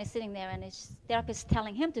husband is sitting there and his therapist is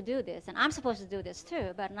telling him to do this. And I'm supposed to do this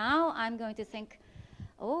too. But now I'm going to think,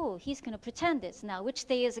 oh, he's going to pretend this. Now, which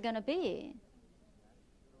day is it going to be?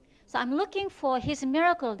 So I'm looking for his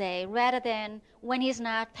miracle day rather than when he's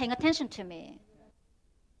not paying attention to me.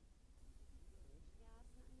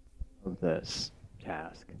 Of this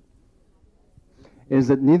task is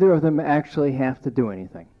that neither of them actually have to do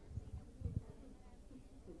anything.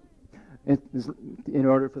 It is, in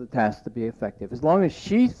order for the task to be effective. As long as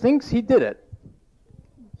she thinks he did it.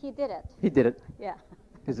 He did it. He did it. Yeah.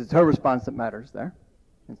 Because it's her response that matters there.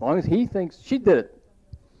 As long as he thinks she did it,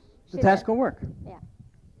 the She task did. will work. Yeah.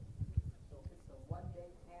 So it's a one-day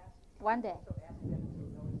task. One day. So ask them to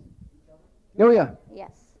notice each other. Oh yeah.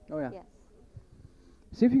 Yes. Oh yeah. Yes.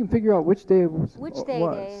 See if you can figure out which day it was. Which it day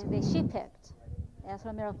was. she picked as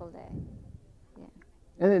her miracle day.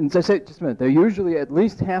 And as I say, just a minute, they're usually at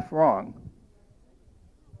least half wrong.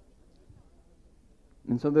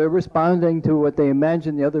 And so they're responding to what they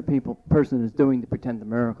imagine the other person is doing to pretend the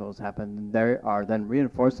miracle has happened, and they are then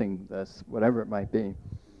reinforcing this, whatever it might be.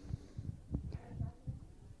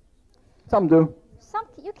 Some do.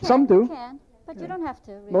 You can. Some do. You can, but you don't have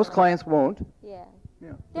to. Really. Most clients won't. Yeah.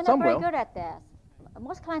 Yeah. They're Some not very will. good at that.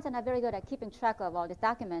 Most clients are not very good at keeping track of all this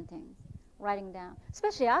documenting, writing down.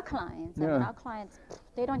 Especially our clients. I mean, Yeah. our clients,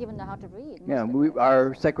 they don't even know how to read. Yeah, most of them.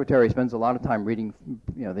 our secretary spends a lot of time reading,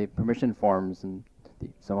 the permission forms and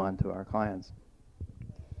so on to our clients.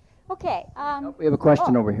 Okay. We have a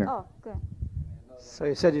question over here. Oh, good. So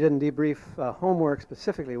you said you didn't debrief homework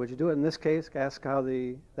specifically. Would you do it in this case? Ask how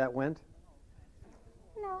that went?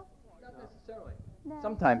 No. Not necessarily. No.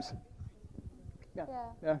 Sometimes. Yeah.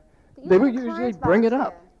 Yeah. You They have will the usually clients bring it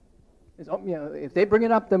volunteer. up. If they bring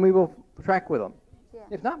it up, then we will track with them. Yeah.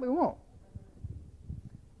 If not, we won't.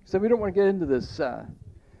 So we don't want to get into this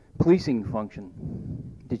policing function.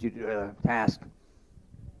 Did you do a task?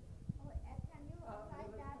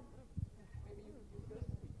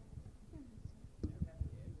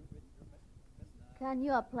 Can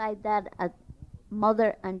you apply that at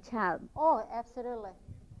mother and child? Oh, absolutely.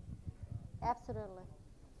 Absolutely.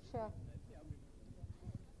 Sure.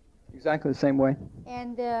 Exactly the same way.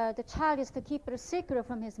 And the child is to keep it a secret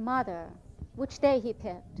from his mother, which day he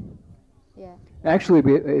picked. Yeah.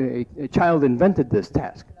 Actually, a child invented this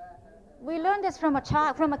task. We learned this from a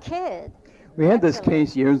kid. We had this Excellent.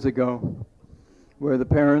 case years ago where the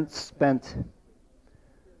parents spent,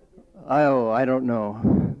 I don't know,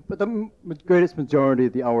 but the greatest majority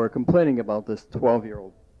of the hour complaining about this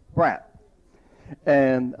 12-year-old brat.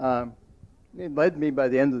 And it led me by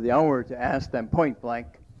the end of the hour to ask them point blank,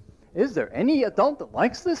 is there any adult that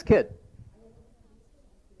likes this kid?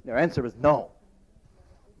 Their answer was no.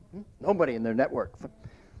 Nobody in their network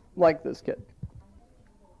liked this kid.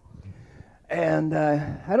 And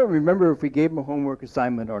I don't remember if we gave him a homework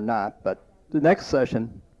assignment or not, but the next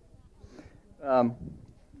session, the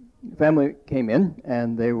family came in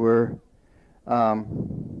and they were,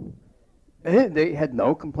 they had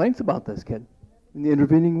no complaints about this kid in the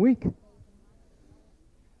intervening week.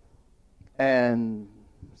 And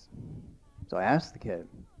so I asked the kid,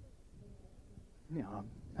 you know,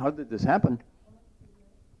 how did this happen?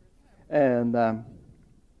 And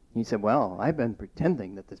he said, well, I've been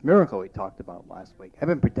pretending that this miracle we talked about last week, I've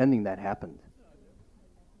been pretending that happened.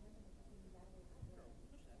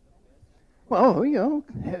 Well, you know,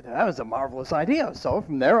 that was a marvelous idea. So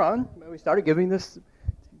from there on, we started giving this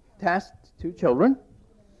task to children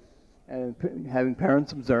and having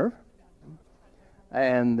parents observe.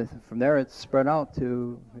 And from there, it's spread out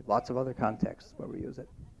to lots of other contexts where we use it.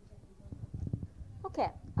 Okay.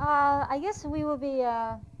 I guess we will be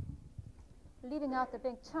leaving out the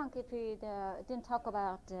big chunk if we didn't talk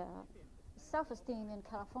about self-esteem in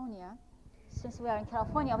California. Since we are in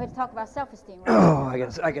California, we have to talk about self-esteem, right? Oh,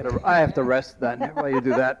 I have to rest then while you do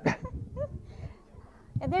that.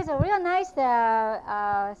 And there's a real nice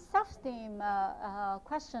self-esteem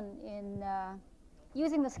question in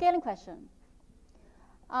using the scaling question.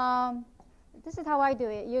 This is how I do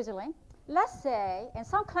it usually. Let's say, and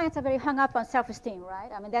some clients are very hung up on self-esteem,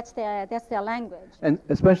 right? I mean, that's their language. And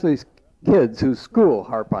especially kids whose school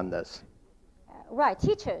harp on this. Right,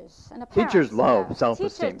 teachers and the parents. Teachers love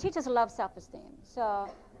self-esteem. Teachers love self-esteem. So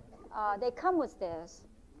they come with this.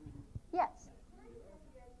 Yes.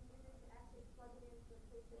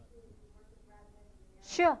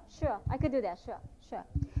 Sure. I could do that. Sure.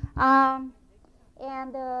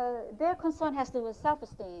 And their concern has to do with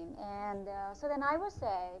self-esteem. And so then I would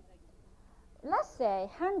say, let's say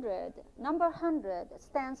 100, number 100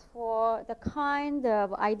 stands for the kind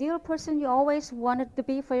of ideal person you always wanted to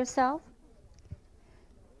be for yourself.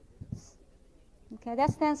 Okay,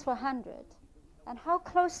 that stands for 100. And how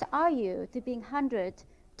close are you to being 100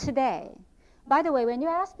 today? By the way, when you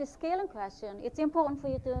ask the scaling question, it's important for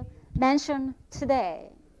you to mention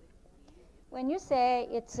today. When you say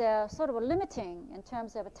it's sort of limiting in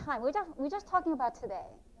terms of a time, we're just talking about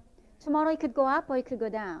today. Tomorrow it could go up or it could go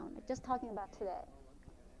down. Just talking about today.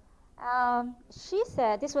 She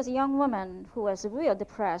said, this was a young woman who was real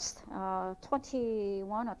depressed,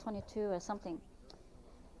 21 or 22 or something.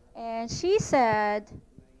 And she said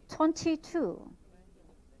 22.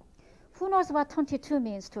 Who knows what 22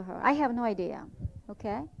 means to her? I have no idea,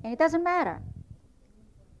 okay? And it doesn't matter.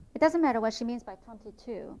 It doesn't matter what she means by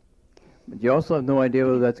 22. But you also have no idea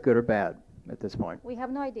whether that's good or bad at this point. We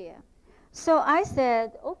have no idea. So I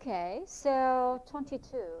said, okay, so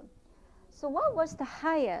 22. So what was the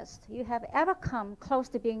highest you have ever come close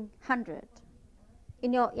to being 100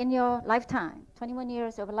 in your lifetime, 21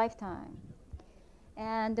 years of a lifetime?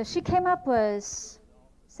 And she came up with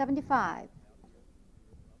 75.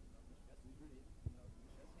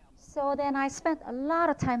 So then I spent a lot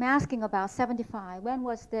of time asking about 75. When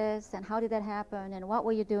was this, and how did that happen, and what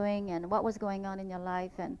were you doing, and what was going on in your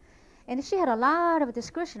life? And she had a lot of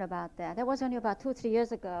discussion about that. That was only about 2 or 3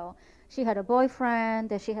 years ago. She had a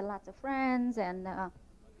boyfriend, and she had lots of friends, and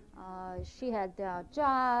she had a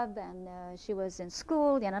job, and she was in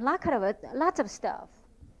school, and lots of stuff.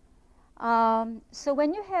 So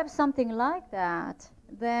when you have something like that,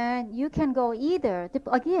 then you can go either,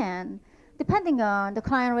 again, depending on the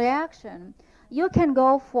client reaction, you can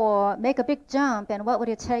go for make a big jump, and what would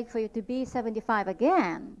it take for you to be 75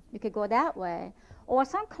 again? You could go that way. Or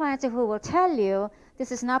some clients who will tell you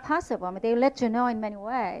this is not possible. I mean, they let you know in many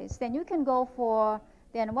ways. Then you can go for,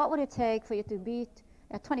 then what would it take for you to be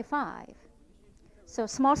at 25? So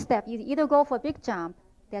small step, you either go for a big jump,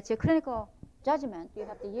 that's your clinical judgment you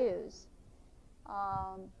have to use.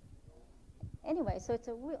 Anyway, so it's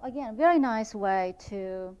again, very nice way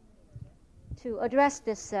to address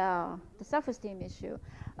this the self-esteem issue.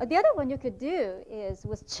 The other one you could do is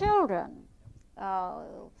with children.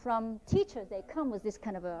 From teachers, they come with this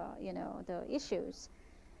kind of the issues.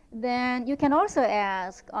 Then you can also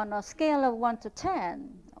ask on a scale of 1 to 10,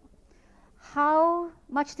 how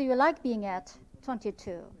much do you like being at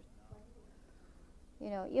 22?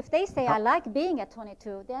 If they say I like being at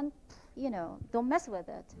 22, then don't mess with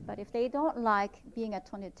it. But if they don't like being at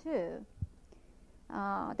 22,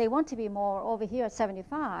 they want to be more over here at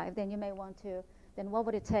 75, then you may want to, then what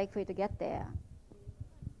would it take for you to get there?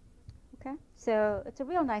 Okay, so it's a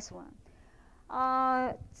real nice one.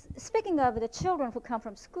 Speaking of the children who come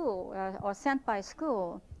from school or sent by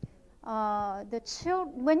school,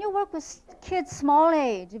 when you work with kids small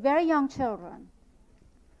age, very young children,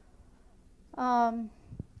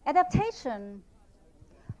 adaptation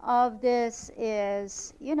of this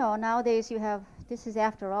is, nowadays you have, this is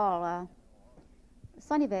after all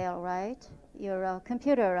Sunnyvale, right? Your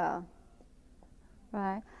computer,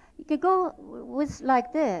 right? You could go with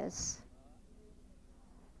like this.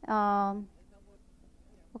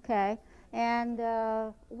 Okay, and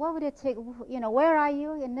what would it take? Where are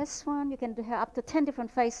you in this one? You can have up to 10 different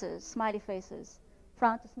faces, smiley faces,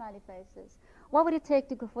 front to smiley faces. What would it take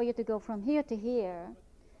for you to go from here to here?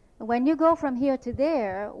 When you go from here to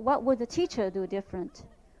there, what would the teacher do different?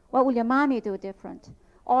 What will your mommy do different?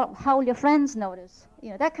 Or how will your friends notice?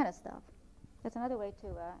 That kind of stuff. That's another way to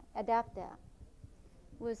adapt that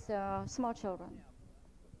with small children.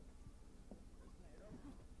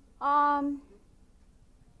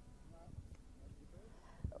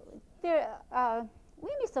 We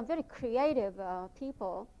meet some very creative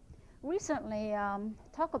people. Recently,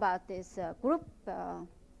 talk about this group.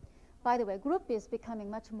 By the way, group is becoming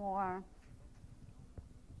much more.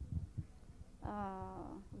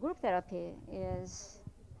 Group therapy is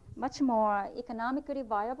much more economically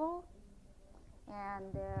viable,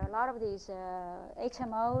 and a lot of these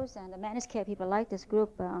HMOs and the managed care people like this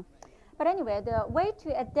group. But anyway, the way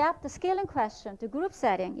to adapt the scaling question to group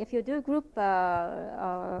setting, if you do group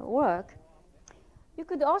work, you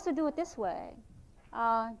could also do it this way.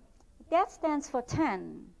 That stands for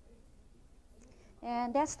 10,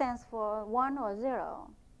 and that stands for 1 or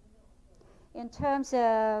 0. In terms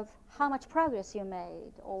of how much progress you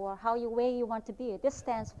made or where you want to be, this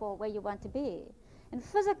stands for where you want to be. And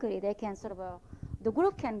physically, they can the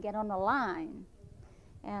group can get on a line,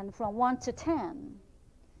 and from 1 to 10.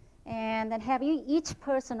 And then have each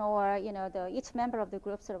person or each member of the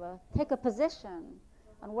group take a position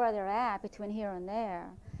on where they're at between here and there.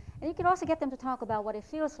 And you can also get them to talk about what it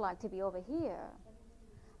feels like to be over here.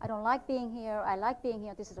 I don't like being here. I like being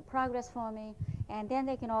here. This is a progress for me. And then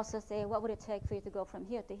they can also say, what would it take for you to go from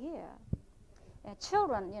here to here? And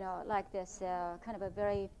children, like this, kind of a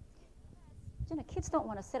very, kids don't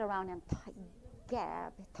want to sit around and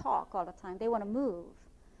talk all the time. They want to move.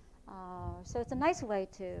 So it's a nice way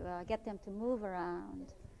to get them to move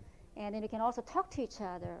around. And then you can also talk to each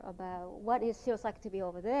other about what it feels like to be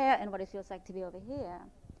over there and what it feels like to be over here.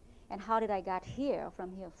 And how did I get here,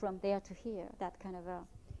 from there to here, that kind of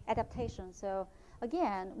adaptation. So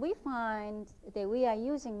again, we find that we are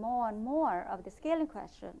using more and more of the scaling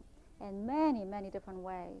question in many, many different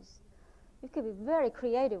ways. You could be very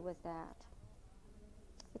creative with that.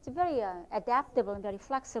 It's very adaptable and very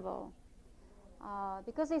flexible.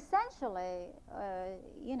 Because essentially,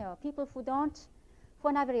 people who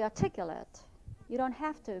are not very articulate, you don't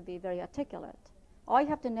have to be very articulate. All you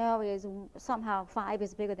have to know is somehow 5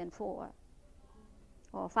 is bigger than 4,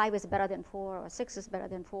 or 5 is better than 4, or 6 is better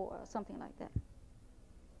than 4, or something like that.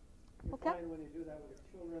 You Okay? find when you do that with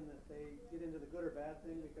your children that they get into the good or bad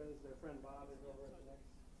thing because their friend Bob is over at the next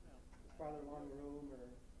farther along the room, or?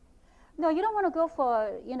 No, you don't want to go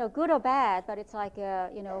for, good or bad, but it's like,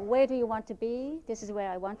 where do you want to be? This is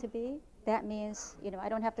where I want to be. That means, I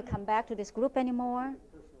don't have to come back to this group anymore.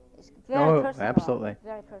 It's very personal. Absolutely.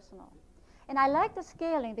 Very personal. And I like the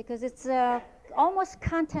scaling because it's almost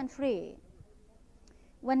content-free.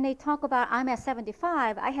 When they talk about I'm at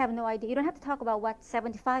 75, I have no idea. You don't have to talk about what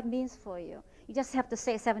 75 means for you. You just have to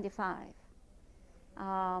say 75.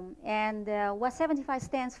 And what 75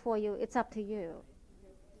 stands for you, it's up to you.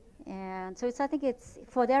 And so I think it's,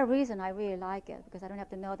 for that reason, I really like it, because I don't have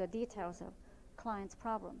to know the details of clients'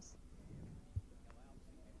 problems.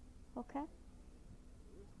 Okay?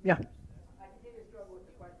 Yeah. I continue to struggle with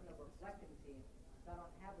the question of reflecting team. I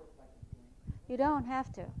don't have a reflecting team. You don't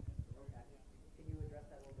have to. Okay. Can you address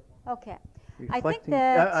that a little bit more? Okay. Reflecting, I think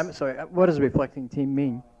that... I'm sorry, what does a reflecting team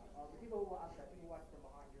mean? The people who watch from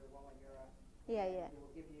behind your wall and your Yeah.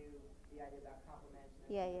 will give you the idea about compliments.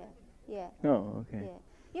 Yeah. Oh, okay. Yeah.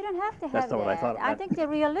 You don't have to have That's that. not what I thought it meant. think that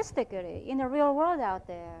realistically, in the real world out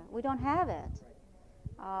there, we don't have it.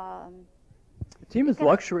 A team is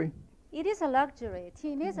luxury. It is a luxury.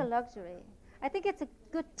 Team is a luxury. I think it's a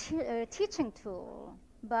good teaching tool,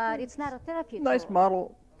 but it's not a therapy tool. Nice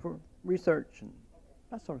model for research and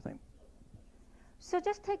that sort of thing. So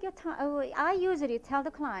just take your time. I usually tell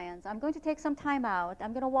the clients, I'm going to take some time out.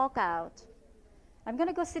 I'm going to walk out. I'm going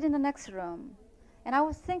to go sit in the next room. And I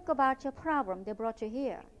will think about your problem that brought you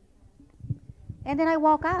here. and then I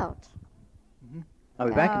walk out. I'll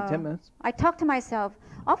be back in 10 minutes. I talk to myself.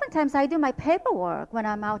 Oftentimes, I do my paperwork when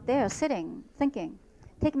I'm out there sitting, thinking.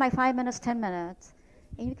 Take my 5 minutes, 10 minutes,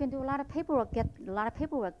 and you can do a lot of paperwork, get a lot of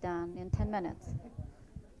paperwork done in 10 minutes.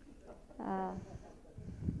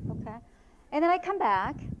 Okay, and then I come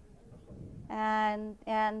back, and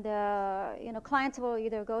you know, clients will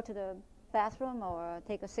either go to the bathroom or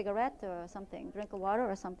take a cigarette or something, drink a water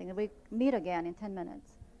or something, and we meet again in 10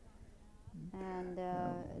 minutes. And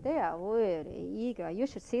they are really eager. You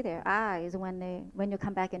should see their eyes when you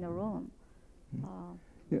come back in the room.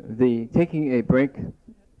 The taking a break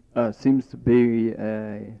seems to be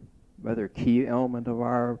a rather key element of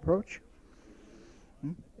our approach.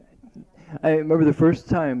 I remember the first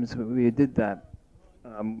times we did that,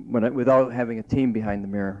 without having a team behind the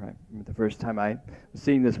mirror. I remember the first time I was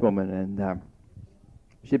seeing this woman, and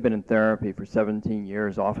she'd been in therapy for 17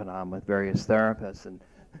 years, off and on, with various therapists. And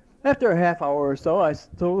after a half hour or so, I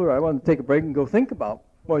told her I wanted to take a break and go think about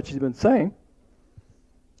what she's been saying.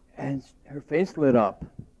 And her face lit up.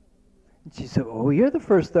 And she said, "Oh, you're the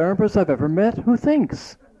first therapist I've ever met who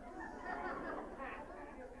thinks."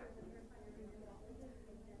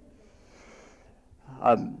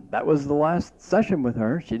 That was the last session with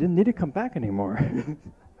her. She didn't need to come back anymore.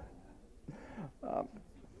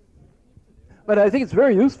 But I think it's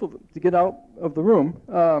very useful to get out of the room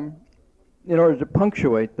in order to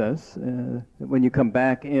punctuate this. When you come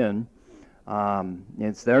back in,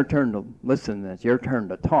 it's their turn to listen, and it's your turn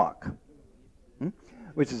to talk,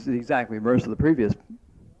 which is the exact reverse of the previous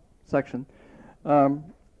section.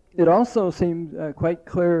 It also seems quite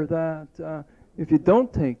clear that if you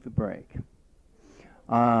don't take the break,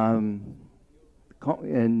 and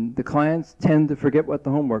the clients tend to forget what the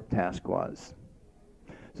homework task was.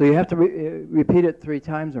 So you have to repeat it 3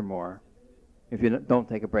 times or more. If you don't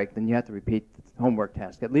take a break, then you have to repeat the homework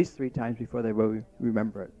task at least 3 times before they will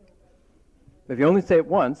remember it. If you only say it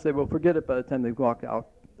once, they will forget it by the time they walk out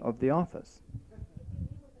of the office.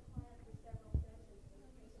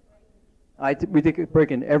 We take a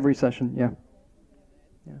break in every session, yeah.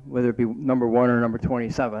 Whether it be number 1 or number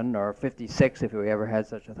 27 or 56 if we ever had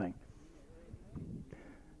such a thing.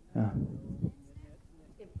 In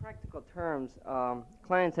practical terms,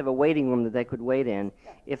 clients have a waiting room that they could wait in.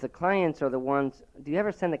 If the clients are the ones, do you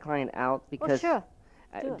ever send the client out? Because sure.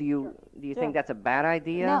 Do you think that's a bad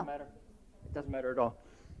idea? No. It doesn't matter at all.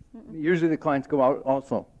 Usually the clients go out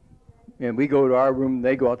also. And we go to our room,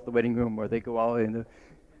 they go out to the waiting room, or they go out in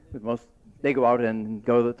they go out and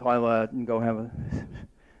go to the toilet and go have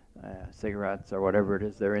cigarettes or whatever it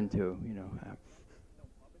is they're into, you know.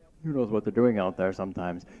 Who knows what they're doing out there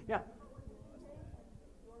sometimes. Yeah.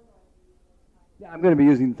 Yeah, I'm going to be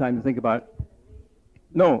using the time to think about it.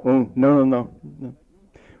 No.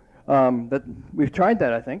 That we've tried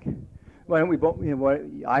that, I think. Why don't we both? You know,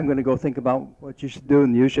 I'm going to go think about what you should do,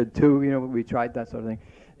 and you should too. You know, we tried that sort of thing.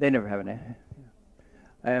 They never have an.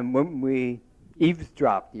 And when we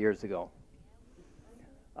eavesdropped years ago,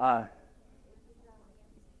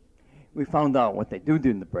 we found out what they do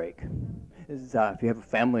during the break is if you have a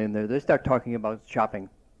family in there, they start talking about shopping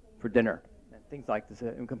for dinner and things like this,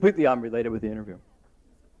 and completely unrelated with the interview.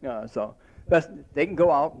 So best they can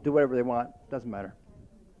go out and do whatever they want. Doesn't matter.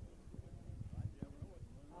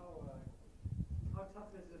 How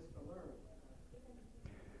tough is this to learn?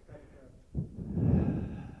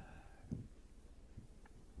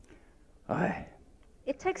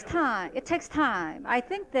 It takes time. It takes time. I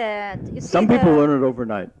think that you see Some people learn it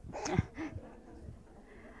overnight.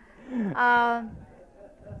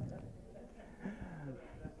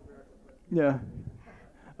 Yeah.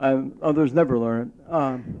 Others never learn it.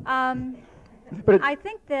 But I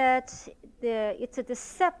think that it's a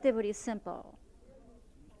deceptively simple.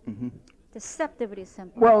 Deceptively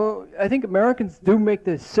simple. Well, I think Americans do make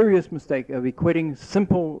the serious mistake of equating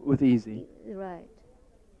simple with easy. Right.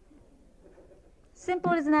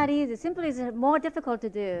 Simple is not easy. Simple is more difficult to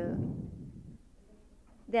do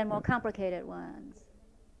than more complicated ones.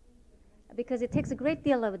 Because it takes a great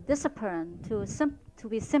deal of discipline to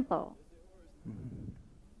be simple.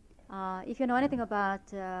 If you know anything about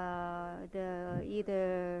the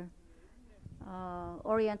either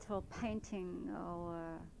Oriental painting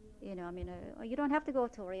or, you know, I mean, you don't have to go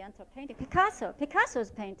to Oriental painting.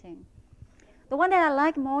 Picasso's painting. The one that I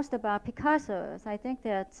like most about Picasso's, I think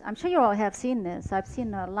that, I'm sure you all have seen this. I've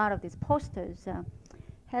seen a lot of these posters.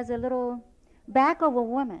 Has a little back of a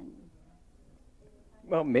woman.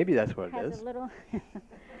 Well, maybe that's what it Has is. a little,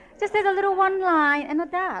 just has a little one line and a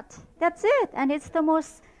dot. That's it. And it's the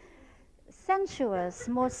most sensuous,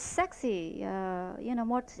 most sexy, you know,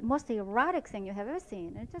 most erotic thing you have ever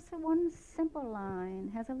seen. It's just one simple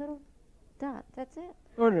line, has a little dot. That's it.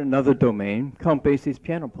 Or in another domain, Count Basie's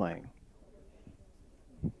piano playing.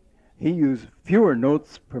 He used fewer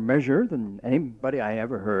notes per measure than anybody I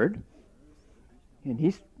ever heard. And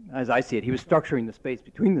he's, as I see it, he was structuring the space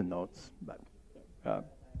between the notes. But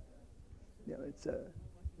you know, it's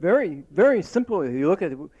very, very simple. If you look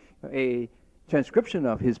at a transcription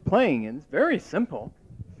of his playing, and it's very simple.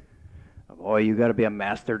 Boy, you got to be a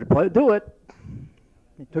master to do it.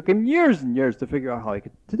 It took him years and years to figure out how he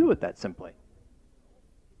could to do it that simply.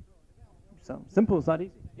 So simple is not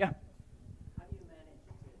easy. Yeah. How do you manage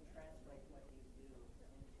to translate what you do into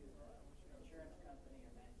the insurance company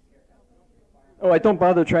or managed care company requirements? Oh, I don't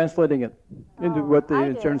bother translating it into what the I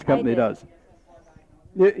insurance did. company does.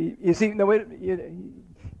 You see, no, wait,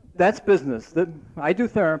 that's business. I do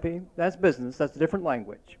therapy. That's business. That's a different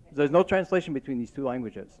language. There's no translation between these two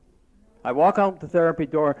languages. I walk out the therapy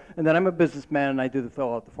door, and then I'm a businessman, and I do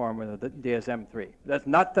fill out the form with the DSM-3. That's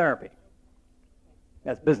not therapy.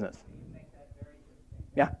 That's business.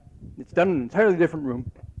 Yeah, it's done in an entirely different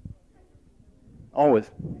room.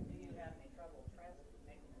 Always.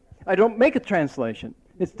 I don't make a translation.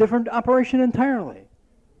 It's different operation entirely.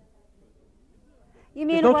 You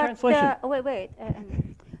mean no what? translation. Wait.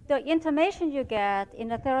 The information you get in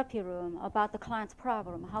the therapy room about the client's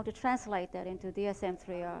problem, how to translate that into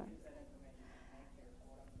DSM-3R.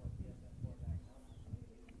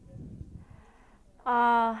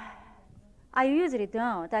 I usually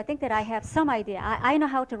don't. I think that I have some idea. I know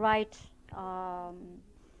how to write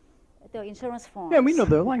the insurance forms. Yeah, we know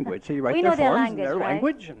their language. So you write We their know their forms language, in their right?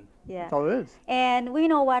 language, and Yeah. that's all it is. And we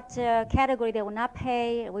know what category they will not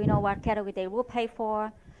pay. We know what category they will pay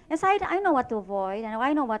for. And so I know what to avoid, and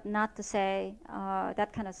I know what not to say,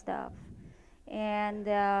 that kind of stuff. And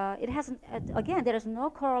it hasn't, again, there is no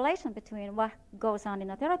correlation between what goes on in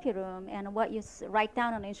a therapy room and what you write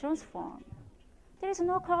down on an insurance form. There is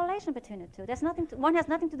no correlation between the two. There's nothing. One has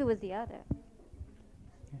nothing to do with the other.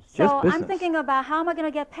 It's So just business. I'm thinking about how am I going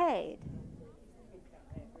to get paid?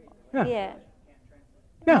 Yeah. Yeah.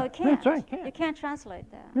 Yeah, No, you can't. that's right. Can't. You can't translate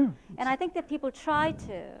that. Yeah. And I think that people try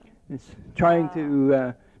to. It's trying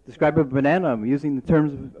to describe a banana using the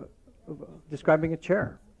terms of describing a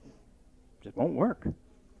chair. Just won't work.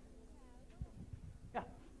 Yeah.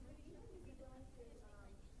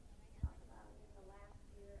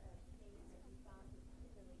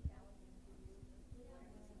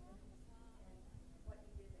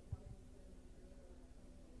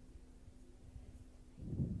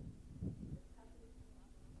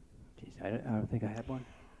 Geez, I don't think I had one.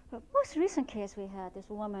 The most recent case we had, this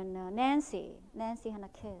woman, Nancy and her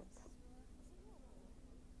kids.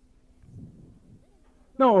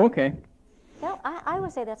 No, okay. Well, I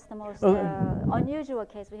would say that's the most Oh, unusual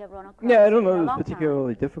case we have run across. Yeah, I don't know in a if it long was time.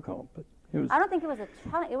 particularly difficult, but it was. I don't think it was a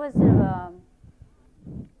challenge. It was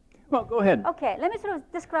Well, go ahead. okay. Let me sort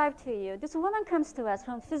of describe to you. This woman comes to us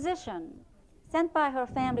from a physician, sent by her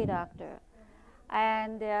family doctor,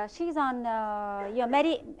 and she's on your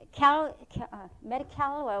Medi-Cal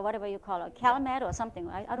or whatever you call it, CalMed or something.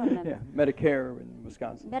 I don't remember. Yeah, Medicare in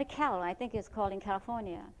Wisconsin. Medi-Cal, I think it's called in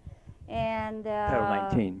California, and Title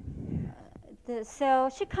 19. So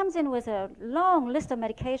she comes in with a long list of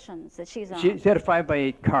medications that she's on. She had a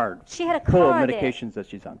 5x8 card She had a full of card there. medications that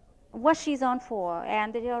she's on. What she's on for,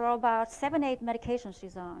 and there are about 7, 8 medications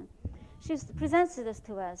she's on. She presents this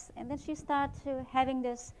to us, and then she starts having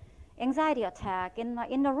this anxiety attack in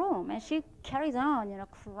the room, and she carries on,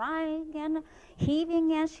 crying and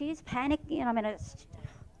heaving, and she's panicking.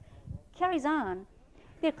 Carries on.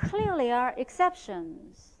 There clearly are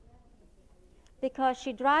exceptions, because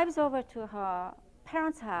she drives over to her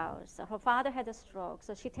parents' house. Her father had a stroke,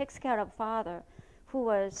 so she takes care of father, who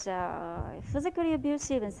was physically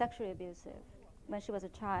abusive and sexually abusive when she was a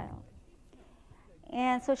child.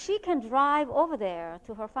 And so she can drive over there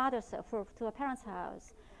to her to her parents'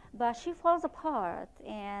 house, but she falls apart,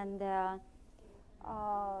 and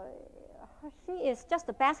she is just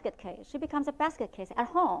a basket case. She becomes a basket case at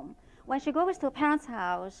home. When she goes to her parents'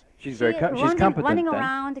 house, She's she's competent running then.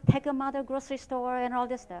 around, take her mother grocery store and all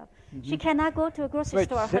this stuff. She cannot go to a grocery Right,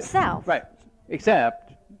 store herself. Right,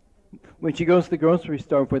 except when she goes to the grocery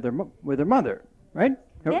store with her mother, right?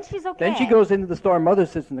 Then she's Then she okay. goes into the store, mother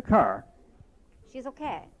sits in the car. She's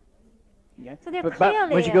okay. Yeah. So they're but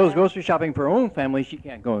clearly, when she goes grocery shopping for her own family, she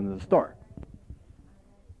can't go into the store.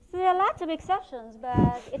 So there are lots of exceptions,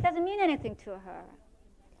 but it doesn't mean anything to her,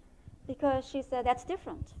 because she said that's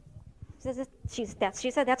different. She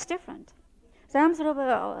said that's different. So I'm sort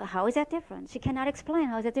of, how is that different? She cannot explain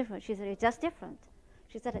how is it different. She said it's just different.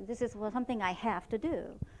 She said this is something I have to do.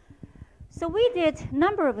 So we did a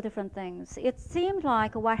number of different things. It seemed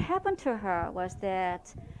like what happened to her was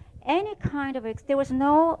that any kind of, there was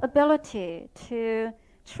no ability to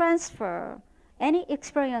transfer any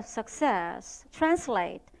experience of success,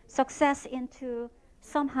 translate success into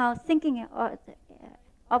somehow thinking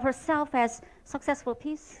of herself as successful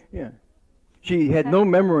piece. Yeah. She had no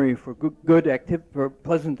memory for for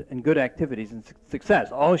pleasant and good activities and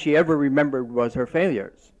success. All she ever remembered was her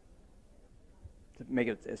failures. To make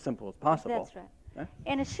it as simple as possible. That's right. Huh?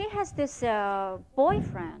 And she has this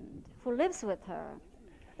boyfriend who lives with her.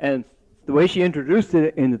 And the way she introduced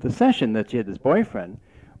it into the session, that she had this boyfriend,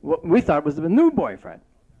 what we thought was a new boyfriend.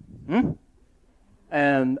 Hmm?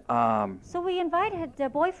 And so we invited the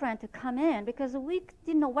boyfriend to come in because we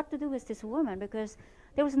didn't know what to do with this woman, because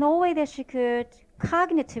there was no way that she could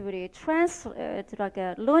cognitively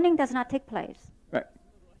learning does not take place. Right.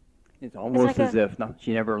 It's almost as if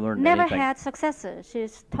she never learned never anything. Never had successes. She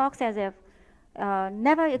talks as if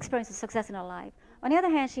never experienced success in her life. On the other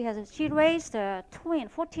hand, she raised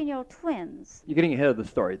 14-year-old twins. You're getting ahead of the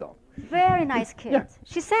story, though. Very nice kids. Yeah.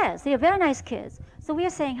 She says they are very nice kids. So we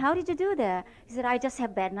are saying, how did you do that? He said, I just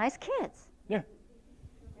have bad, nice kids. Yeah.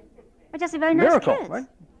 I just have very Miracle, nice kids. right?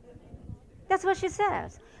 That's what she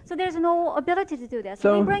says. So there's no ability to do that.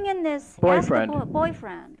 So we bring in this boyfriend.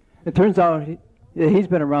 Boyfriend. It turns out he's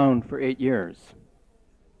been around for 8 years.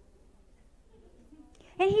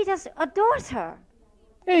 And he just adores her.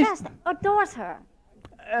 Just adores her.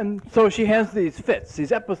 And so she has these fits,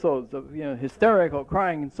 these episodes of hysterical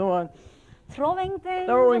crying and so on. Throwing things,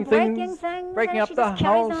 breaking up the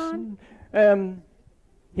house.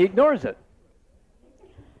 He ignores it.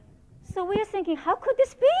 So we're thinking, how could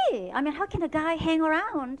this be? I mean, how can a guy hang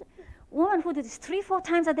around a woman who does this 3-4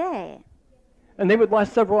 times a day? And they would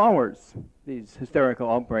last several hours, these hysterical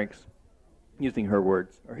outbreaks, using her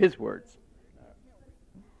words, or his words.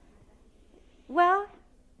 Well,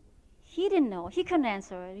 he didn't know. He couldn't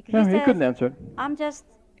answer it. No, he couldn't answer it. I'm just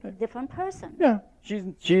a different person. Yeah,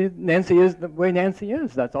 Nancy is the way Nancy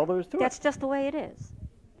is. That's all there is to it. That's just the way it is.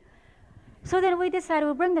 So then we decided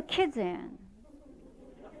we'll bring the kids in,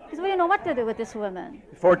 because we didn't know what to do with this woman.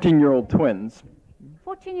 14-year-old twins.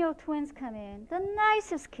 14-year-old twins come in, the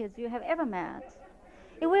nicest kids you have ever met.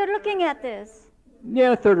 And we're looking at this.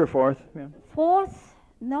 Yeah, third or fourth. Yeah. Fourth?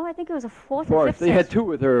 No, I think it was a fourth or fifth They had two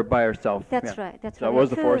with her by herself. That's right. That's so right. That was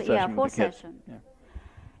the fourth session. Yeah, with fourth the kids. session. Yeah.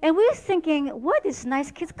 And we're thinking, where did these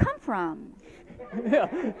nice kids come from? Yeah.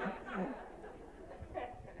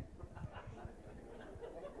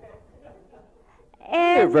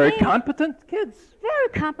 And they're very competent kids. Very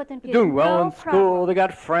competent kids. They're doing well in problem. school. They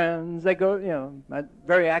got friends. They go,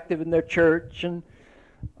 very active in their church, and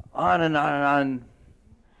on and on and on.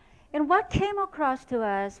 And what came across to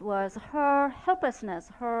us was her helplessness,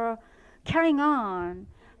 her carrying on,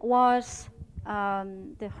 was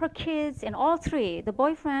her kids, and all three, the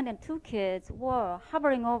boyfriend and 2 kids, were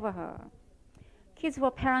hovering over her. Kids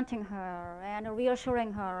were parenting her and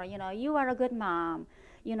reassuring her, you are a good mom.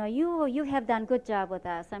 You have done a good job with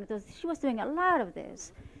us. I mean, she was doing a lot of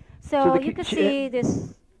this. So you could see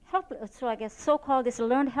this so-called this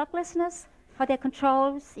learned helplessness, how that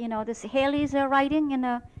controls, this Haley's writing in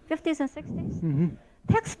the 50s and 60s. Mm-hmm.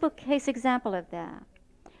 Textbook case example of that.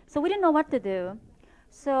 So we didn't know what to do.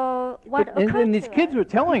 So what occurred and these to kids us, were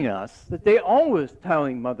telling us that they always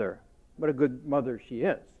telling mother what a good mother she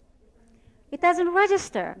is. it doesn't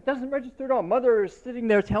register. It doesn't register at all. Mother is sitting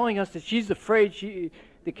there telling us that she's afraid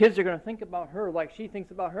the kids are going to think about her like she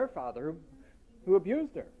thinks about her father who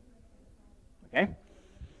abused her. Okay?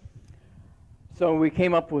 So we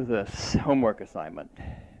came up with this homework assignment.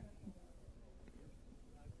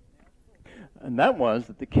 And that was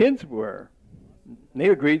that the kids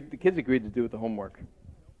agreed to do the homework.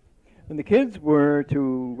 And the kids were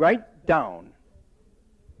to write down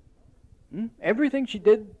everything she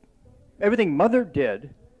did, everything mother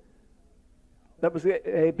did that was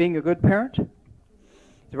being a good parent,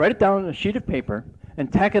 to write it down on a sheet of paper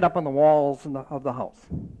and tack it up on the walls of the house.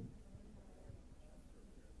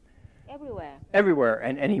 Everywhere. Everywhere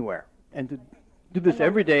and anywhere. And to do this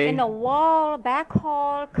every day. In the wall, back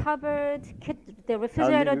hall, cupboard, the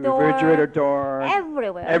refrigerator door. Refrigerator door.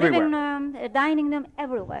 Everywhere. Everywhere. Living room, dining room,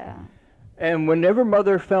 everywhere. And whenever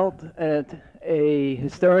mother felt a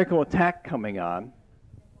hysterical attack coming on,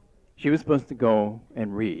 she was supposed to go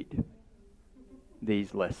and read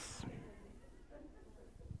these lists.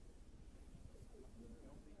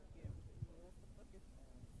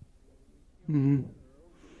 Mm-hmm.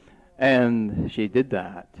 And she did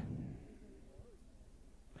that.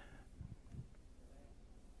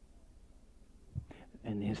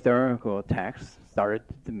 And the hysterical attacks started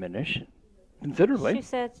to diminish considerably. She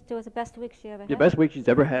said it was the best week she ever had. The best week she's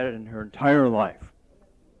ever had in her entire life.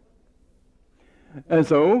 And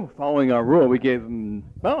so, following our rule, we gave them,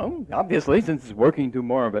 well, obviously, since it's working, do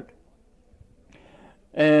more of it.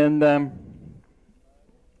 And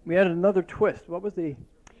we had another twist. What was the...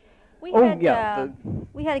 We Oh, had, yeah,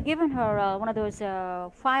 we had given her one of those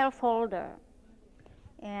file folder.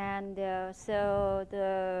 And so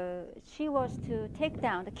she was to take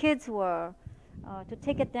down, the kids were to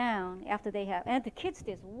take it down after they have, and the kids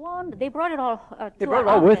did one, they brought it all They to brought it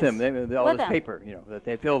our all with office. them, all With this them. paper, that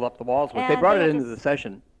they filled up the walls with. They And brought they it had into this- the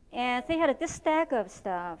session. And they had this stack of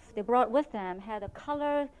stuff they brought with them, had a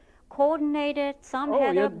color coordinated, some Oh,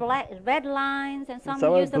 had yeah. red lines, and some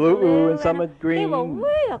some used had the blue, blue, and some had They were green.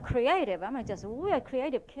 real creative, just real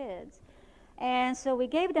creative kids. And so we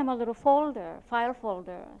gave them a little folder, file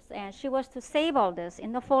folders, and she was to save all this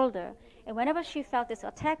in the folder. And whenever she felt this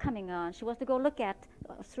attack coming on, she was to go look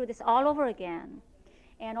through this all over again.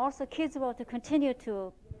 And also kids were to continue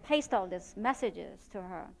to paste all these messages to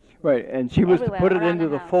her. Right, and she was to Everywhere put it around into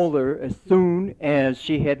the the house. folder as soon as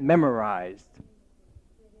she had memorized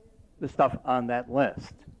the stuff on that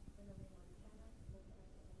list.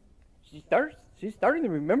 She's starting to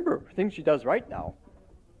remember things she does right now.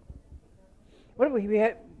 What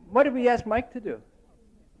did we ask Mike to do?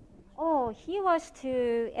 Oh, he was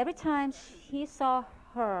to, every time he saw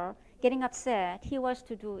her getting upset, he was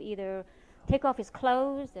to do either take off his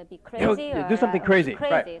clothes, be crazy, Yeah, or do something crazy,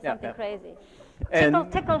 right, yeah, something yeah. crazy. And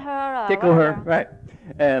Tickle her. tickle her, whatever. right.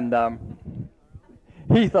 And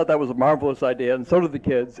he thought that was a marvelous idea, and so did the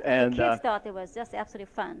kids. And Kids thought it was just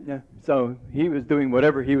absolutely fun. yeah, so he was doing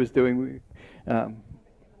whatever he was doing.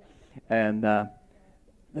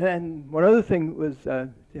 Then one other thing was to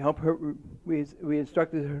help her. We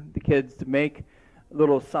instructed the kids to make a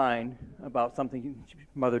little sign about something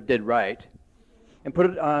mother did right, and put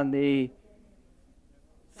it on the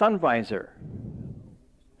sun visor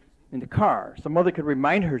in the car, so mother could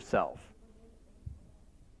remind herself.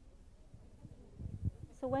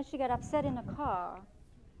 So when she got upset in the car,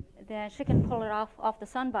 then she can pull it off the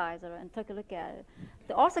sun visor and take a look at it.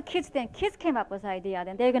 Also, kids came up with the idea.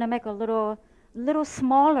 Then they're going to make a little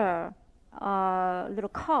smaller little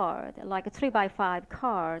card, like a 3x5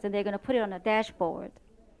 card, and they're going to put it on a dashboard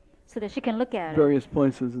so that she can look at it. Various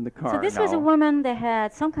places in the car. So this was a woman that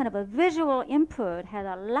had some kind of a visual input, had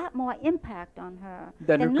a lot more impact on her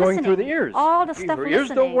Than her going through the listening. ears. All the stuff Her ears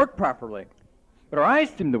don't listening. work properly, but her eyes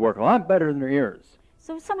seem to work a lot better than her ears.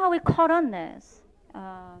 So somehow we caught on this.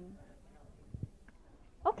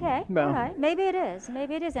 Okay, Well- all right. Maybe it is.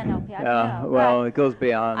 Maybe it is NLP. I Yeah, don't know. well, But it goes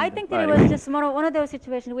beyond. I think that it anyway. was just one of those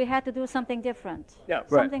situations we had to do something different. Yeah,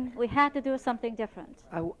 right. We had to do something different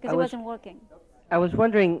because it wasn't working. I was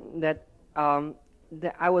wondering that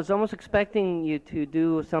I was almost expecting you to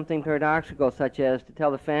do something paradoxical, such as to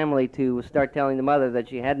tell the family to start telling the mother that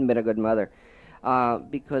she hadn't been a good mother,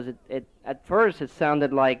 because at first it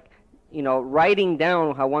sounded like, writing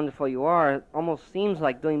down how wonderful you are almost seems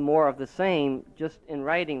like doing more of the same, just in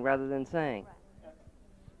writing rather than saying.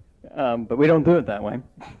 But we don't do it that way.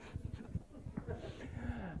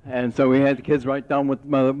 And so we had the kids write down what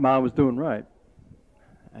Mom was doing right.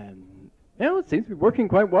 And, it seems to be working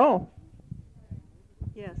quite well.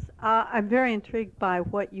 Yes, I'm very intrigued by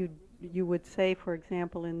what you would say, for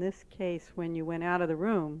example, in this case when you went out of the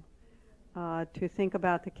room to think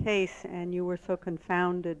about the case and you were so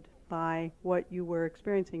confounded by what you were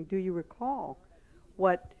experiencing. Do you recall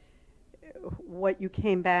what you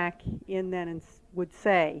came back in then and would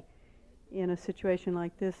say in a situation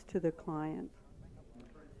like this to the client?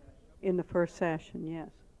 In the first session, yes.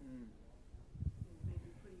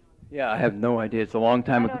 Yeah, I have no idea. It's a long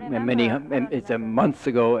time I ago, don't and remember. it's a months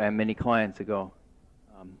ago and many clients ago.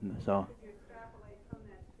 So.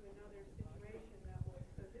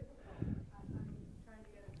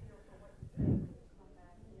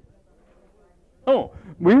 Oh,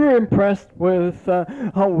 we were impressed with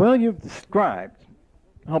how well you've described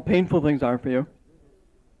how painful things are for you.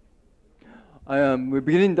 We're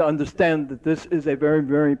beginning to understand that this is a very,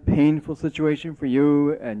 very painful situation for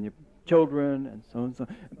you and your children and so and so.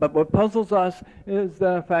 But what puzzles us is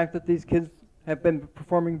the fact that these kids have been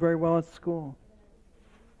performing very well at school.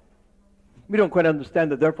 We don't quite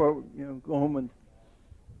understand it, therefore, go home and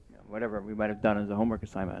whatever we might have done as a homework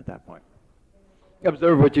assignment at that point.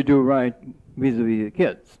 Observe what you do right vis-a-vis the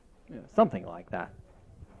kids. Something like that.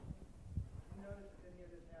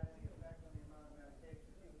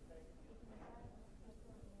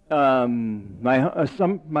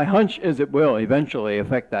 My hunch is it will eventually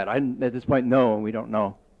affect that. At this point, no, we don't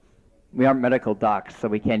know. We aren't medical docs, so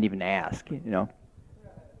we can't even ask.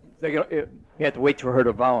 So you have to wait for her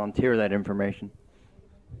to volunteer that information.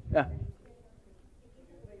 Yeah.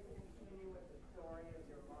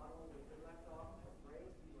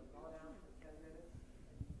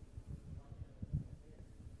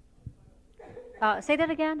 Say that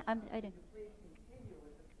again. I didn't.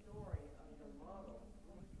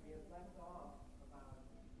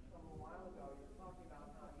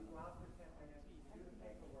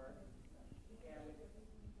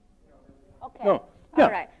 Okay. No. Yeah.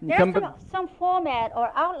 All right. You There's come some format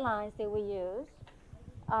or outlines that we use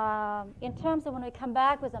in terms of when we come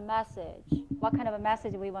back with a message. What kind of a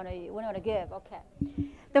message we want to give? Okay.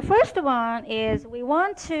 The first one is we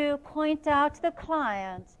want to point out to the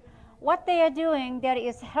client what they are doing that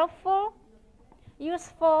is helpful,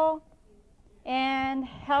 useful, and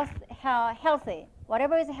healthy.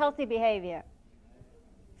 Whatever is healthy behavior.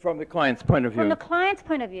 From the client's point of view. From the client's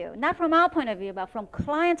point of view, not from our point of view, but from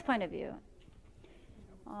client's point of view.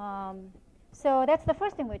 So that's the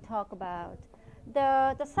first thing we talk about.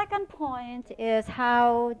 The second point is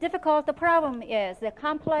how difficult the problem is, the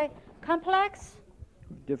complex,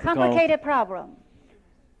 complicated problem.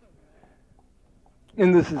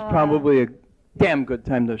 And this is probably a damn good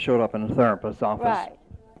time to show up in a therapist's office. Right.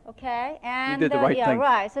 Okay. And you did the right yeah, thing.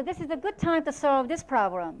 right. So this is a good time to solve this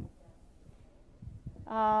problem.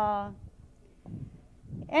 And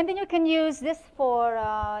then you can use this for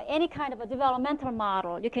any kind of a developmental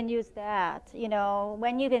model. You can use that. You know,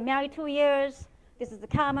 when you've been married 2 years, this is the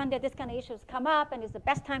common that this kind of issues come up, and it's the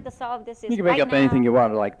best time to solve this. You can make up anything you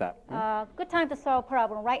want like that. Good time to solve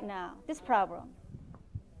problem right now. This problem.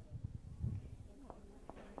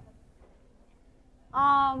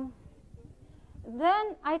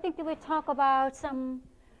 Then I think that we talk about some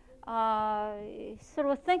sort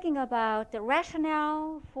of thinking about the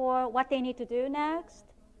rationale for what they need to do next.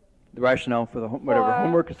 The rationale for the whatever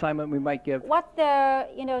homework assignment we might give. What they're,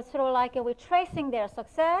 you know, sort of like we're tracing their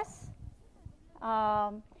success,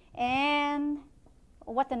 and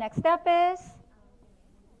what the next step is.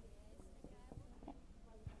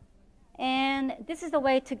 And this is the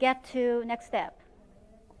way to get to next step.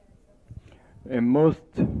 And most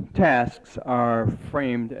tasks are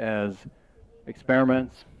framed as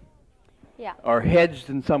experiments. Yeah. Are hedged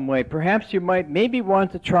in some way. Perhaps you might maybe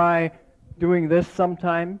want to try doing this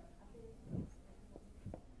sometime.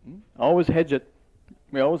 Always hedge it.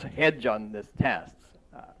 We always hedge on this task.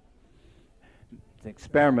 It's an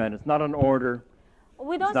experiment. It's not an order.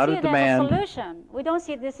 We don't not see a it demand. as a solution. We don't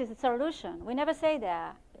see this as a solution. We never say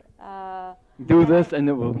that. Do this and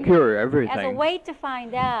it will cure everything. As a way to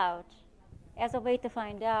find out,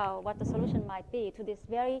 what the solution might be to this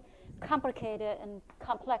very complicated and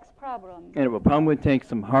complex problem. And it will probably take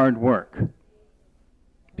some hard work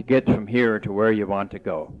to get from here to where you want to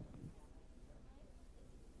go.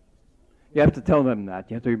 You have to tell them that.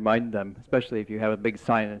 You have to remind them, especially if you have a big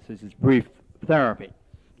sign that says it's brief therapy.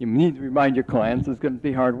 You need to remind your clients it's going to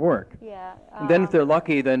be hard work. Yeah. And then if they're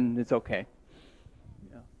lucky, then it's okay.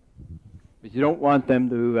 Yeah. But you don't want them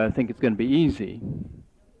to think it's going to be easy.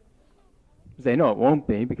 Because they know it won't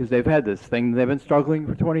be, because they've had this thing they've been struggling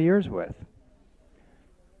for 20 years with.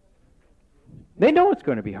 They know it's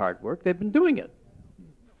going to be hard work. They've been doing it.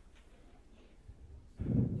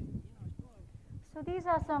 So these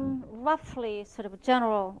are some roughly sort of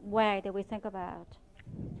general way that we think about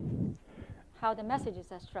how the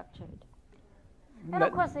messages are structured. And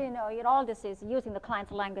of course, you know, all this is using the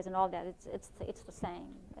client's language and all that. It's the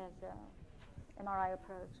same as MRI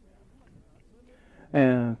approach.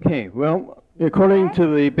 Okay, well, according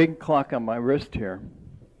to the big clock on my wrist here.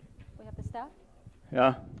 We have the stuff?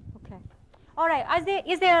 Yeah. Okay. All right.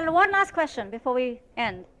 Is there one last question before we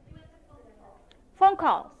end? Phone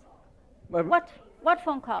calls. What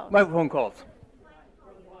phone calls? My phone calls.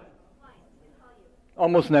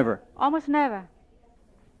 Almost never. Almost never.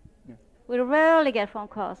 Yeah. We rarely get phone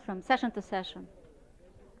calls from session to session.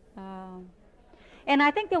 And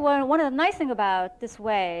I think that one of the nice things about this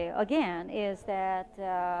way, again, is that,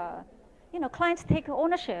 you know, clients take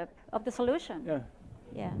ownership of the solution. Yeah.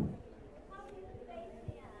 Yeah.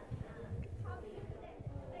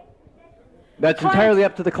 That's entirely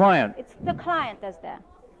up to the client. It's the client does that.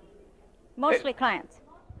 Mostly clients.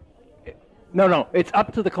 No, it's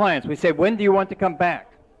up to the clients. We say, when do you want to come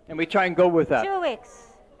back? And we try and go with that. 2 weeks.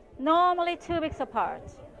 Normally 2 weeks apart.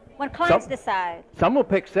 When clients decide. Some will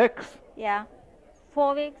pick 6. Yeah.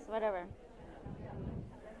 4 weeks, whatever.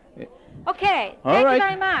 Yeah. Okay. All Thank right. you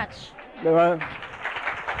very much.